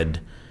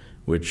dead,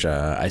 which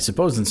I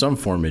suppose in some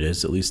form it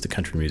is, at least the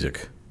country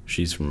music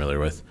she's familiar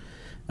with.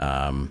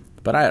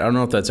 But I don't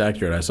know if that's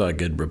accurate. I saw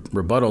good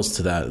rebuttals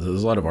to that.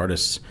 There's a lot of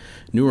artists,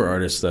 newer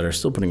artists, that are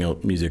still putting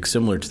out music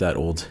similar to that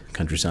old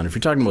country sound. If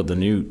you're talking about the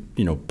new,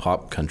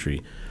 pop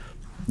country,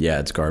 yeah,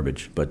 it's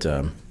garbage. But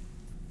I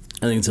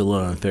think it's a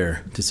little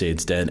unfair to say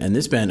it's dead. And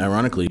this band,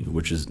 ironically,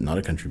 which is not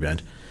a country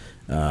band,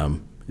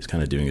 is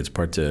kind of doing its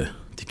part to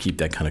keep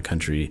that kind of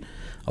country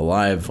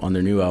alive on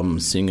their new album,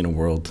 Sing in a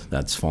World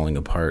That's Falling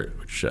Apart,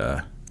 which is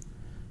a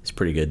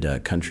pretty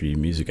good country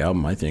music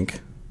album, I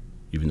think,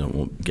 even though it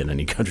won't get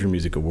any country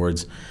music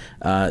awards.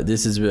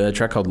 This is a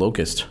track called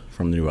Locust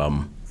from the new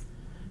album,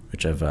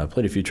 which I've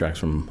played a few tracks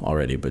from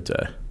already, but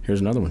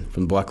here's another one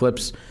from the Black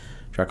Lips,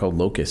 a track called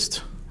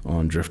Locust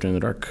on Drifting in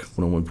the Dark,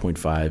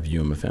 101.5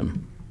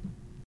 UMFM.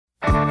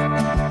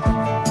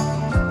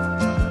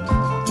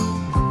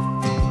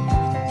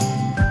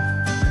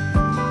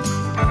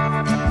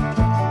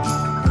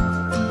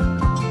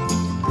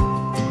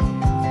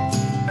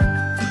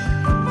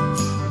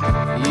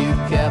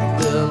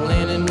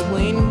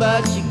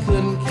 But you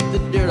couldn't keep the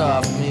dirt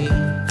off me.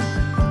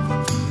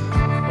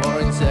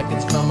 Pouring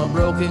seconds from a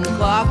broken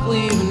clock,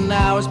 leaving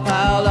hours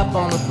piled up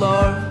on the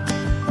floor.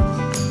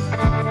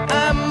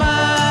 I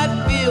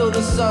might feel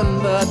the sun,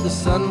 but the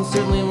sun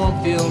certainly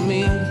won't feel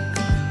me.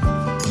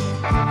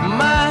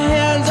 My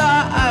hands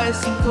are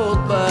icy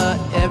cold, but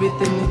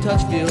everything we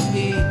touch feels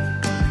heat.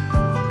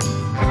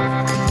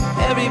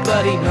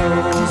 Everybody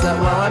knows that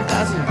while I'm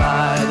passing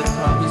by, the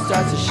concrete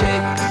starts to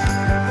shake.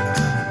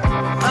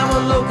 I'm a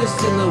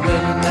locust in the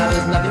wind, now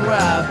there's nothing where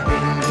I've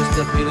been, just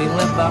a feeling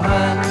left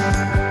behind.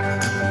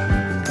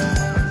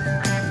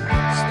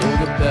 Stole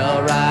the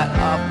bell right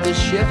off the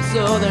ship,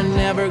 so they're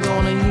never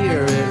gonna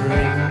hear it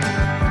ring.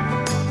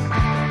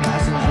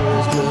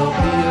 Passengers will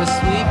be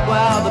asleep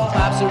while the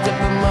pipes are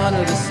ripping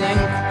under the sink.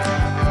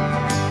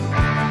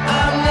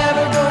 I'm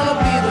never gonna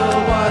be the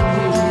one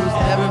who's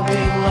ever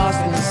been lost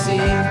in the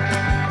sea.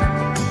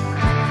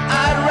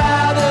 I'd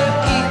rather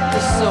eat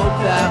the soap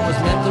that was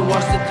meant to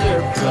wash the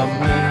dirt from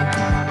me.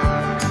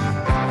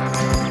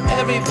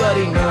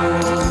 Everybody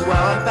knows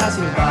while I'm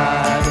passing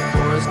by, the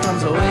forest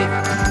comes awake.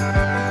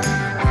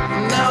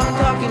 Now I'm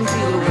talking to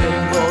the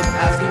wind, both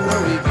asking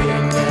where we've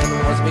been and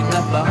what's been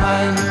left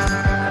behind.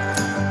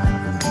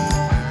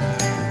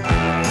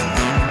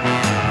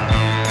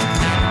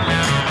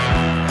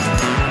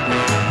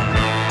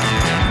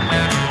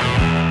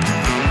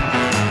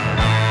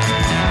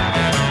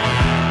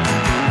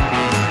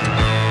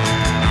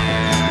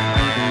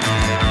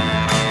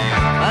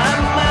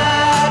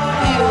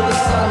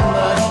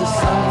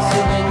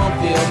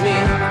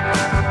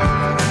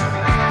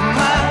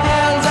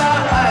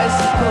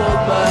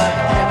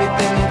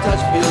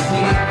 Feels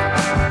heat.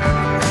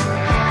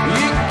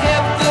 You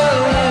kept the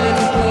linen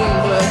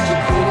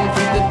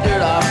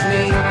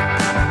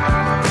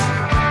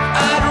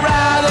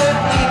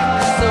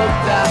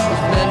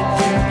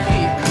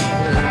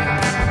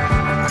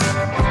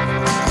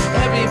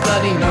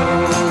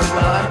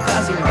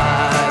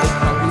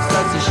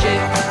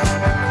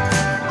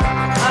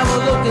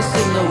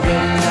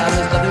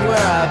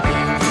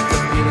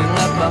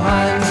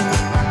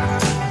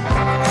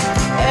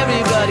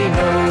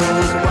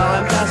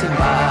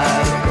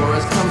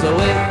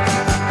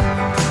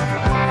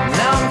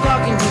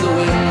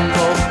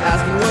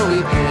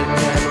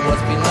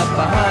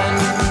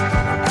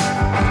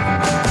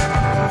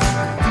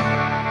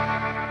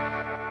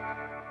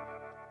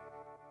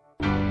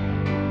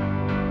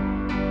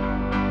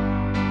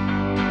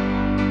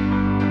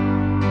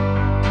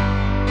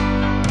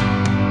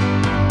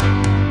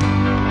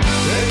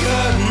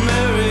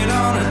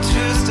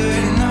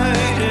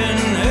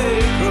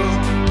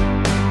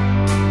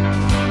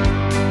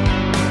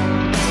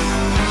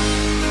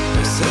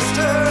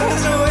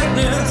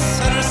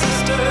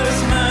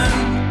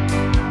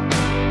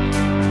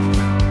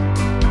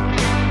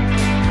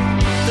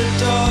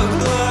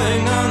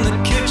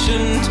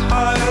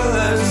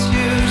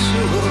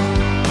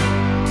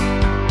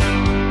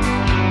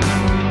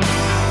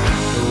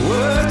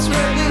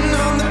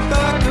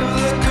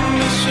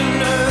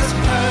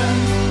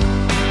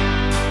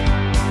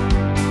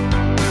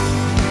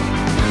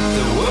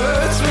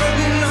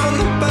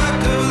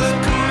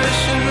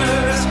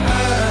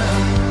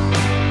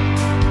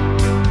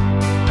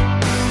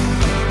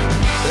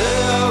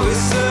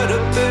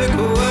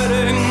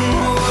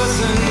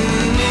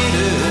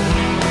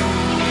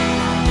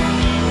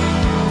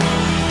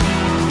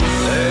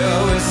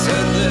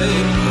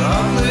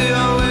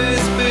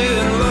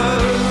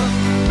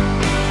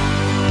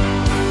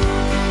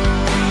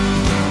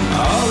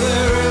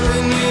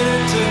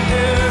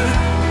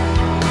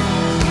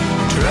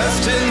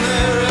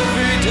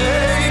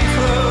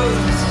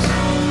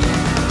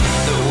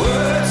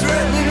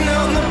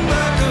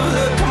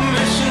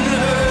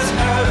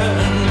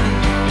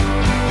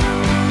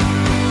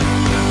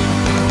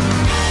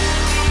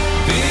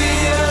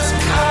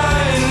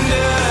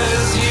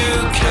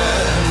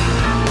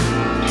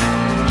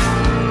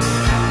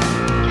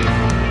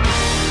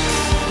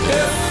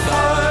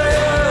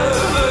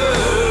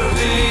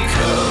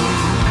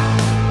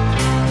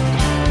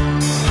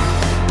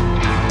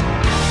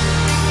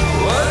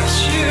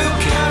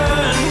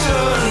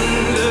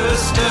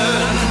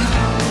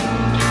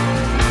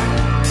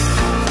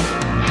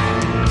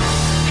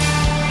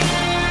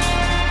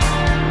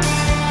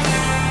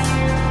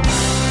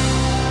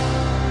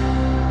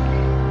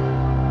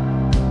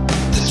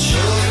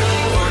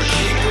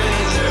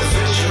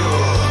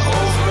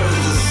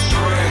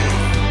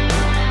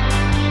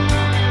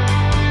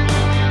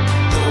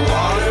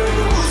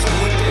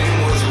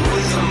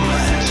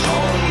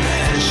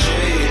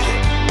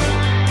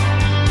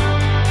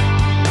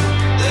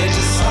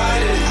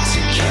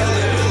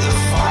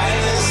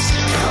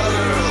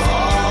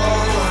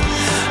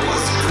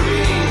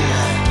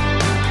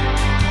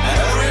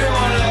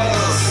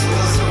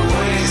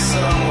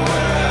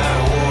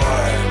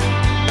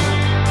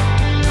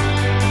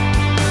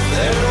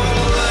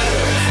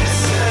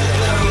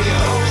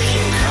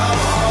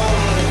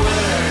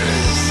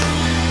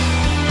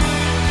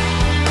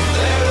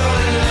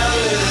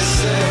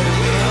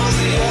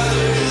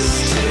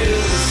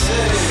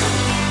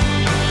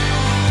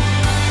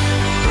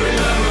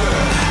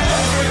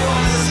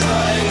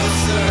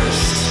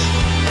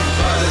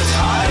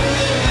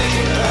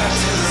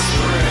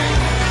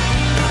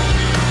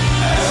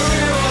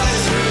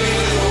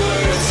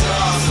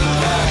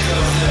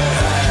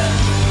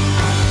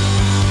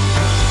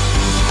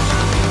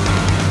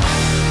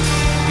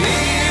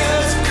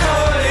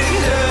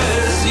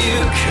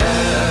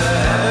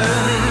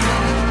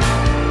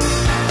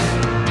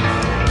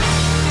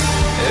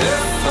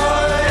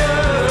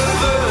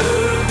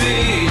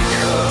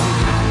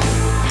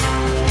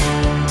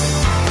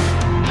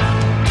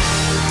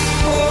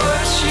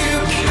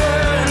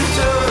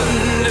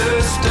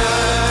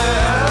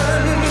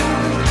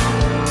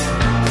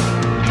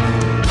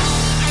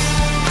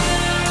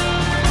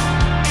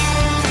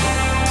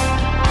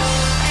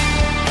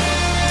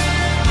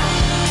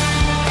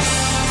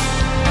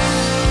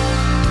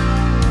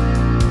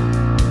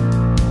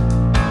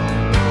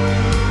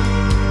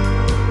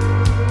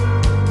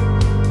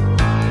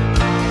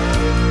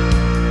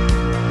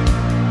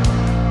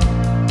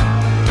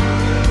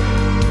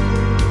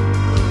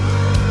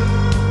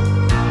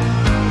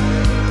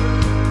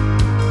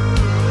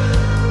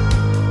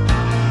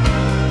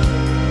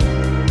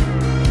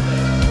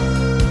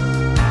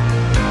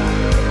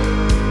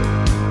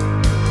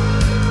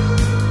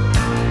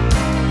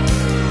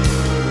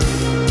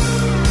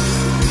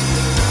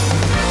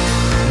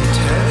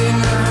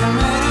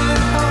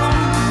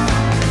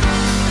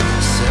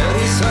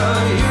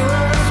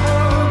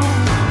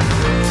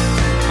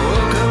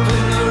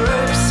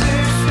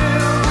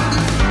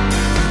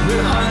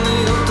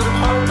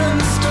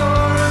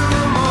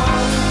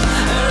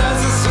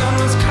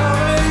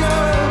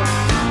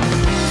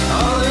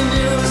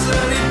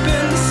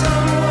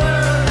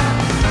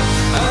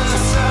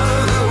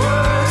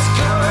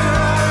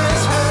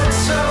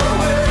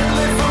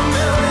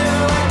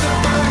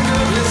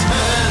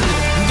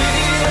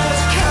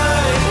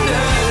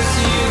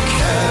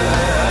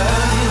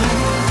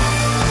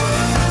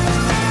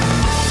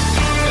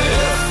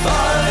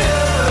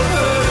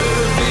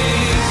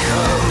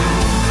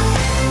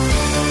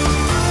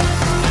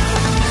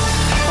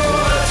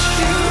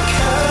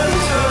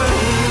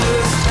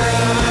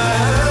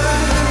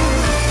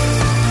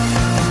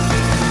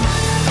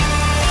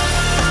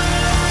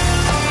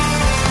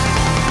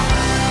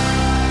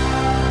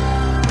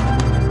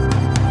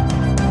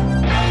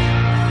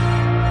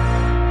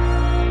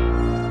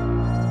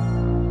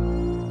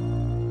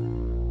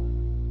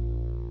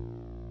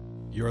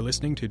You're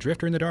listening to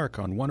Drifter in the Dark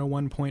on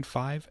 101.5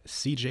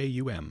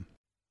 CJUM.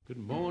 Good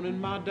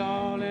morning, my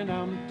darling,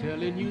 I'm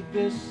telling you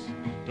this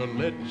to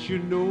let you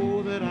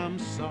know that I'm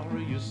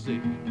sorry you're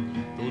sick.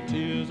 Though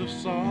tears of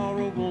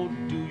sorrow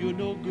won't do you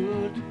no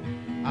good,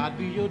 I'd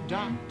be your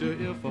doctor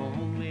if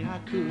only I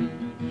could.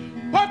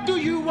 What do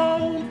you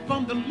want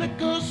from the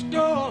liquor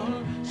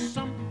store?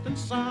 Something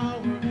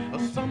sour or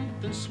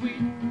something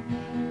sweet?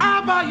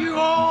 I'll buy you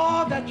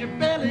all that your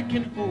belly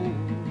can hold.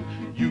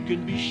 You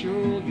can be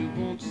sure you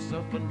won't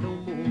suffer no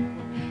more.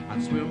 I'd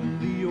swim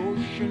the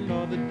ocean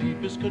or the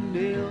deepest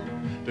canal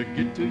to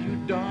get to you,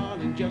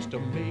 darling, just to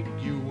make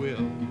you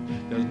well.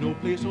 There's no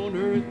place on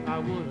earth I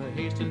would have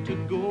hastened to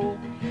go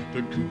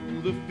to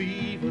cool the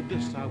fever.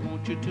 This I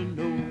want you to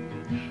know.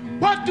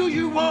 What do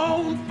you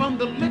want from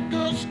the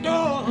liquor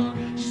store?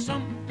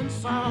 Something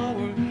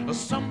sour or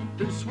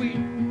something sweet?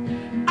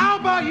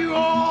 I'll buy you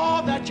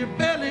all that your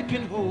belly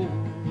can hold.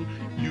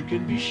 You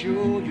can be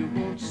sure you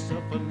won't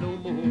suffer no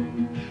more.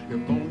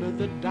 If only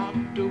the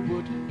doctor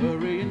would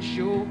hurry and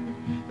show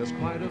there's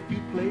quite a few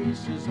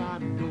places I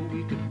know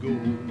we could go.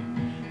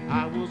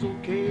 I was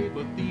okay,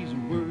 but these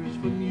words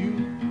from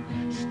you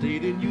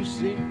stating you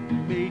sick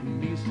made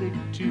me sick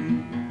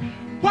too.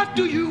 What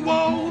do you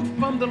want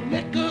from the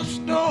liquor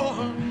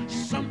store?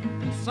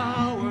 Something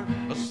sour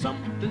or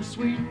something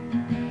sweet?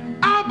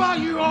 I'll buy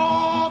you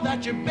all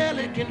that your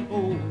belly can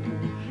hold.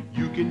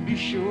 You can be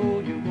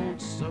sure you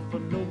won't suffer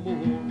no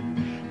more.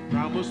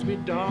 Promise me,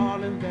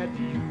 darling, that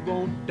you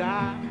won't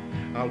die.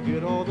 I'll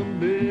get all the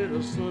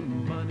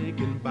medicine money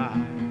can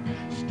buy.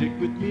 Stick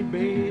with me,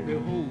 baby,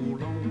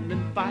 hold on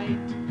and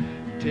fight.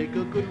 Take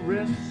a good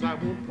rest, I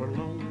won't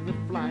prolong the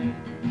flight.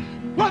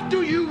 What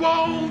do you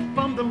want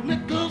from the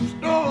liquor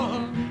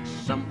store?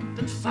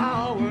 Something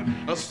sour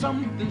or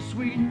something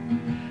sweet?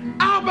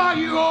 I'll buy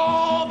you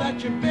all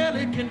that your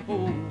belly can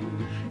hold.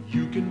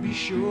 You can be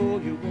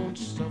sure you won't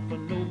suffer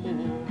no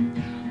more.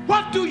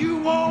 What do you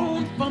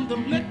want from the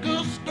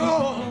liquor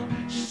store?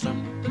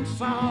 Something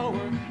sour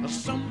or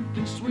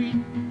something sweet?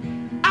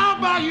 I'll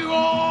buy you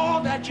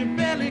all that your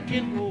belly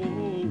can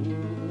hold.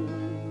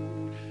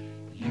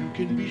 You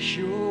can be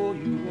sure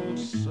you won't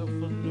suffer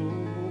no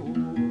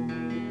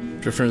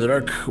more. Drifter in the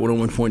Dark,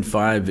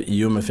 101.5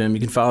 UMFM. You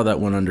can follow that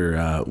one under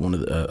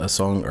a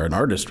song, or an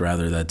artist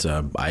rather, that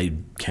I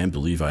can't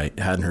believe I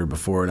hadn't heard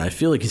before. And I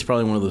feel like he's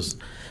probably one of those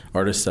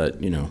artists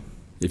that, you know,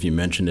 if you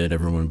mentioned it,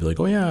 everyone would be like,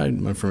 oh yeah,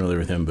 I'm familiar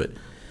with him. But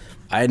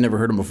I had never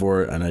heard him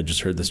before, and I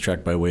just heard this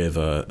track by way of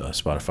a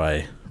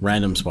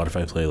random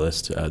Spotify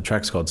playlist. The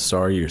track's called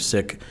Sorry You're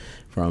Sick,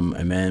 from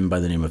a man by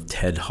the name of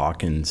Ted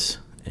Hawkins.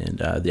 And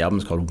the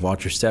album's called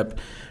Watch Your Step,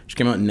 which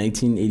came out in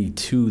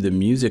 1982. The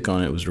music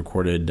on it was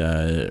recorded,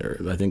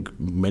 I think,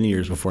 many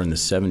years before, in the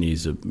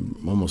 70s,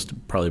 almost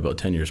probably about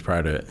 10 years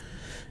prior to it,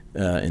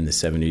 in the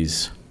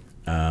 70s,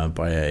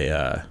 by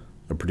a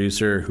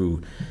producer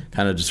who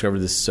kind of discovered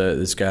this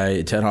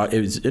guy, Ted Hawkins.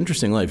 It was an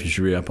interesting life. You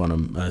should read up on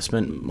him.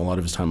 Spent a lot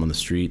of his time on the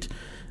street,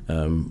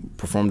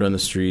 performed on the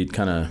street,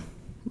 kind of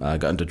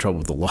got into trouble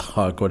with the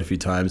law quite a few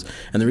times.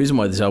 And the reason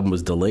why this album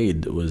was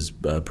delayed was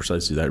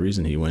precisely that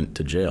reason. He went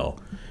to jail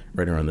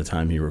right around the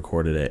time he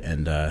recorded it,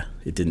 and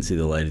it didn't see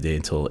the light of day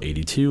until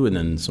 82, and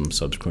then some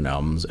subsequent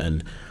albums.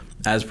 And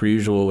as per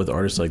usual with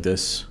artists like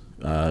this,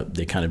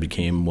 they kind of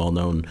became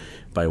well-known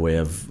by way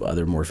of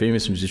other more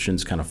famous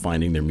musicians kind of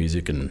finding their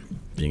music and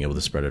being able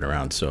to spread it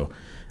around. So,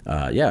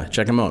 yeah,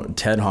 check him out.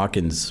 Ted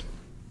Hawkins.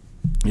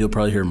 You'll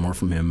probably hear more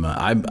from him.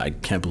 I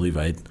can't believe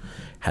I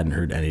hadn't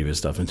heard any of his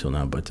stuff until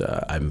now, but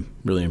I'm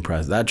really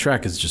impressed. That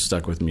track has just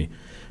stuck with me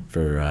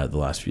for the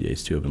last few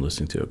days, too. I've been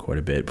listening to it quite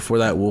a bit. Before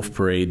that, Wolf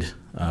Parade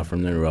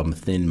from their new album,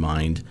 Thin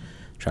Mind,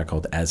 a track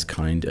called As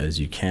Kind As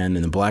You Can.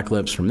 And the Black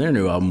Lips from their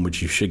new album,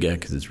 which you should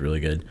get because it's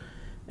really good,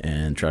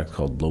 and a track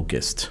called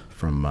Locust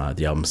from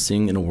the album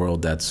Sing in a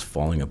World That's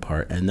Falling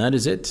Apart. And that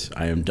is it.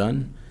 I am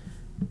done.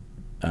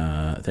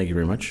 Thank you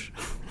very much.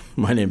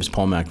 My name is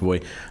Paul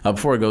McAvoy.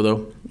 Before I go,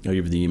 though, I'll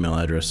give you the email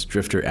address,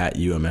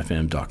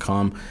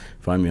 drifter@umfm.com.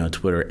 Find me on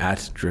Twitter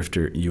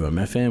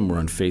 @drifterumfm. We're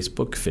on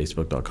Facebook,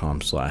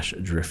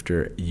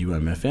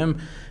 facebook.com/drifterumfm.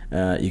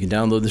 You can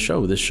download this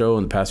show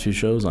and the past few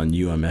shows on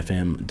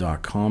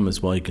umfm.com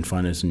as well. You can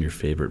find us on your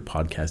favorite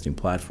podcasting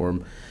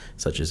platform,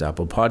 such as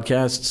Apple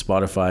Podcasts,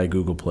 Spotify,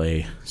 Google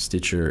Play,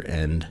 Stitcher,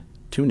 and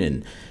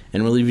TuneIn.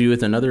 And we'll leave you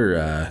with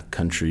another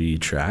country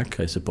track,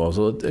 I suppose.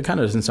 Well, it kind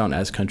of doesn't sound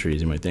as country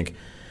as you might think.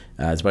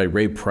 It's by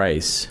Ray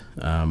Price,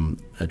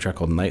 a track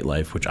called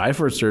Nightlife, which I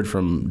first heard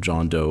from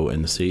John Doe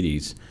and the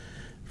Sadies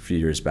a few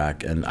years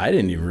back, and I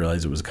didn't even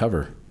realize it was a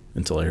cover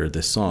until I heard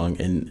this song,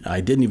 and I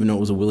didn't even know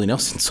it was a Willie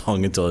Nelson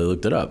song until I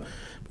looked it up.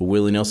 But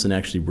Willie Nelson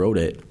actually wrote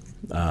it,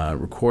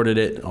 recorded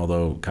it,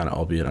 although kind of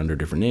albeit under a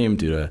different name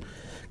due to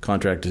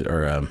contract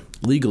or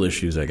legal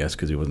issues, I guess,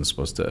 because he wasn't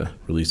supposed to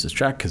release this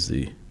track because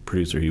the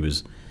producer he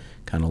was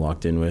kind of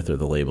locked in with, or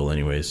the label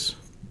anyways,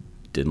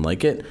 didn't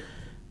like it.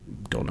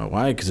 Don't know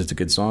why, because it's a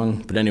good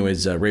song. But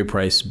anyways, Ray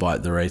Price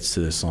bought the rights to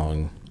this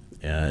song,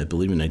 I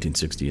believe in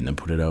 1960, and then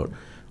put it out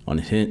on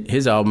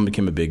his album.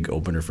 Became a big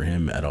opener for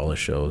him at all his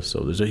shows. So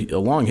there's a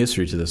long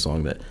history to this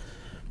song that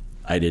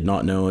I did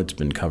not know. It's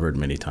been covered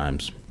many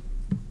times.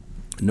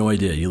 No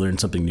idea. You learn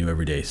something new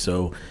every day.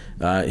 So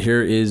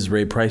here is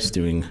Ray Price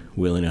doing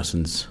Willie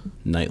Nelson's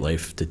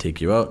Nightlife to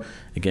take you out.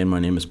 Again, my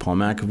name is Paul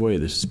McAvoy.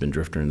 This has been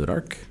Drifter in the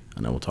Dark,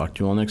 and I will talk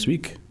to you all next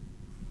week.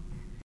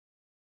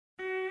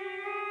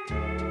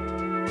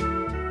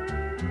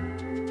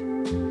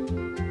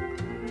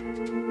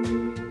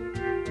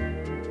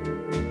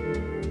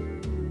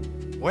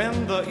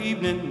 When the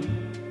evening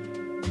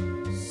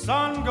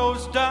sun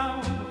goes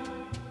down,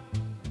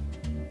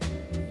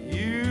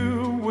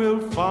 you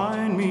will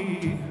find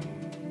me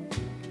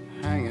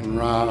hanging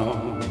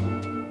round.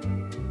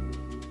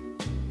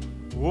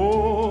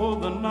 Oh,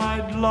 the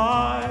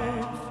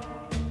nightlife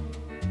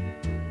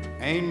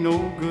ain't no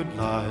good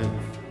life,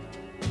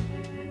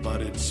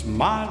 but it's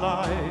my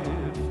life.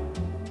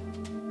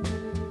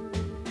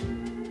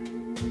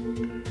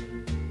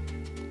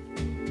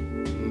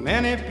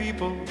 Many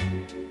people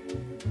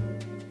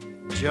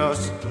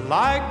just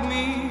like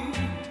me,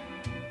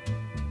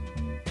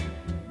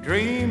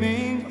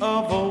 dreaming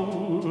of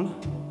old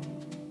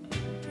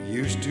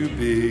used to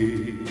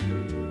be.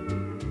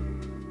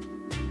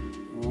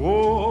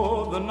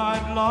 Oh, the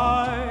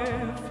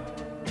nightlife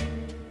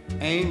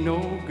ain't no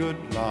good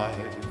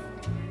life,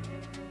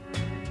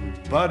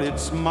 but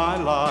it's my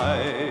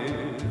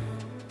life.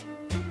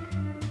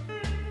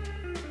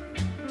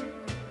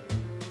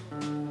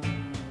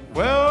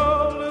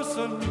 Well,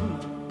 listen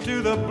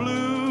to the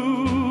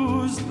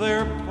blues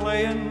they're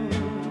playing.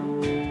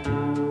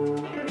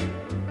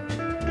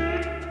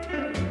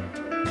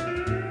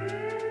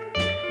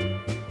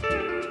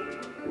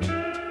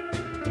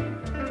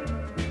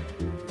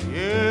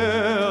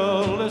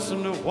 Yeah,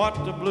 listen to what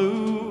the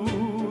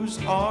blues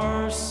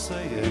are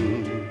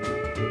saying.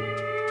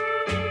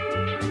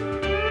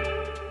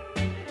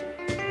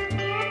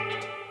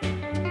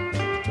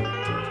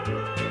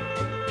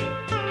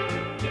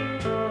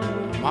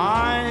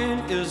 Mine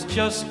is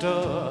just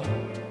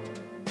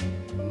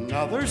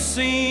another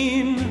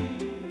scene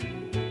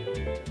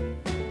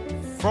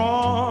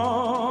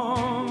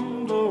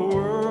from the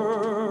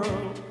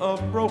world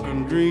of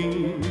broken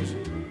dreams.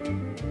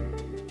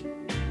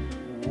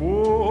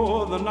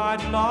 Oh, the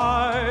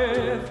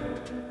nightlife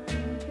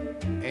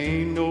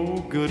ain't no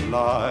good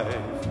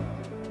life,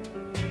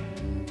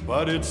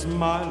 but it's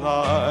my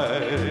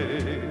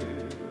life.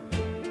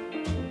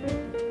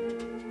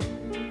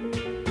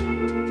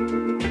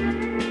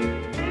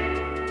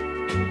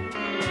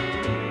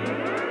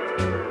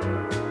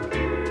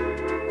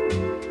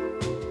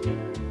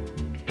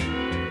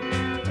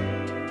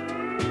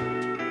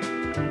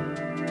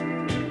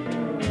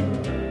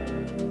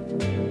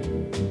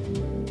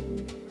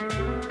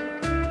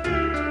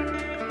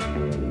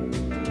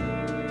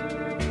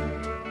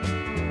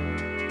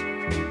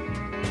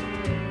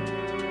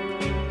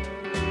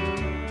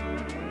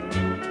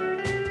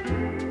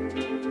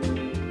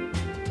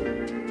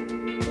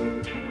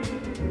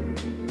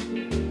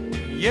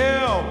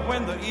 Yeah,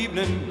 when the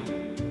evening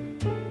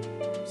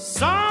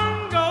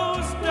sun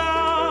goes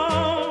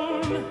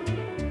down,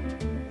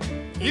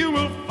 you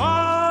will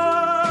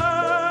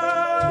find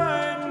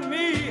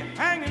me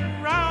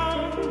hanging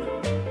round.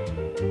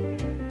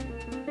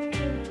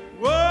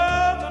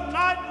 Well, the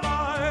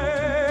nightlife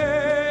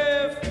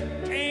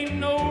ain't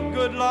no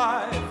good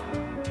life,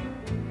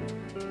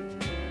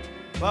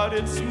 but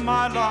it's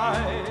my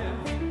life.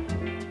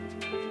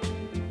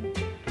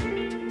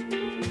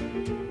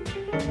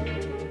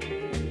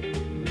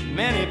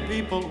 Many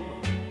people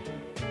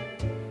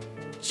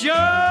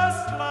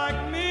just like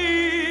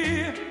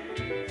me,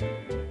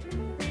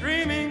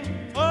 dreaming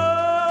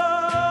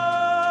of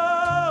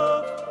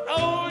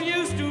old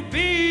used to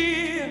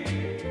be.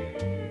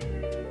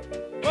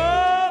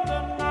 Oh,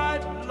 the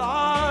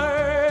nightlife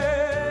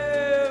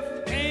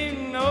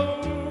ain't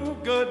no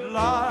good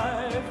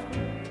life,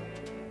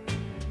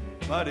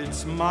 but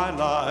it's my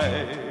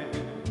life.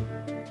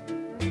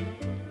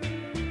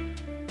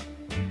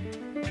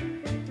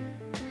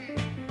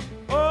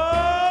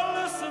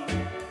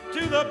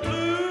 The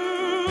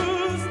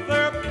blues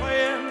they're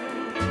playing.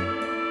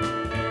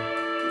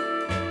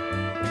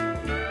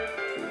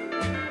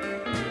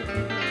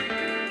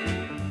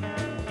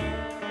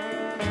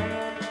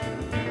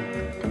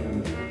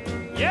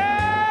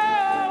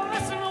 Yeah,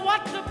 listen to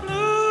what the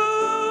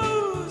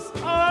blues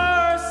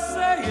are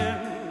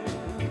saying.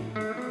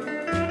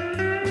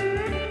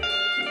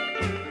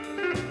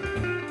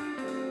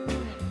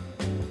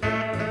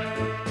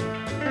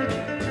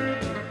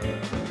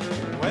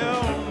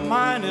 Well,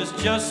 mine is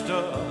just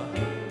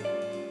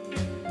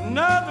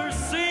another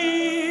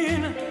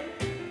scene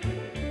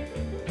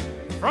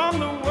from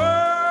the world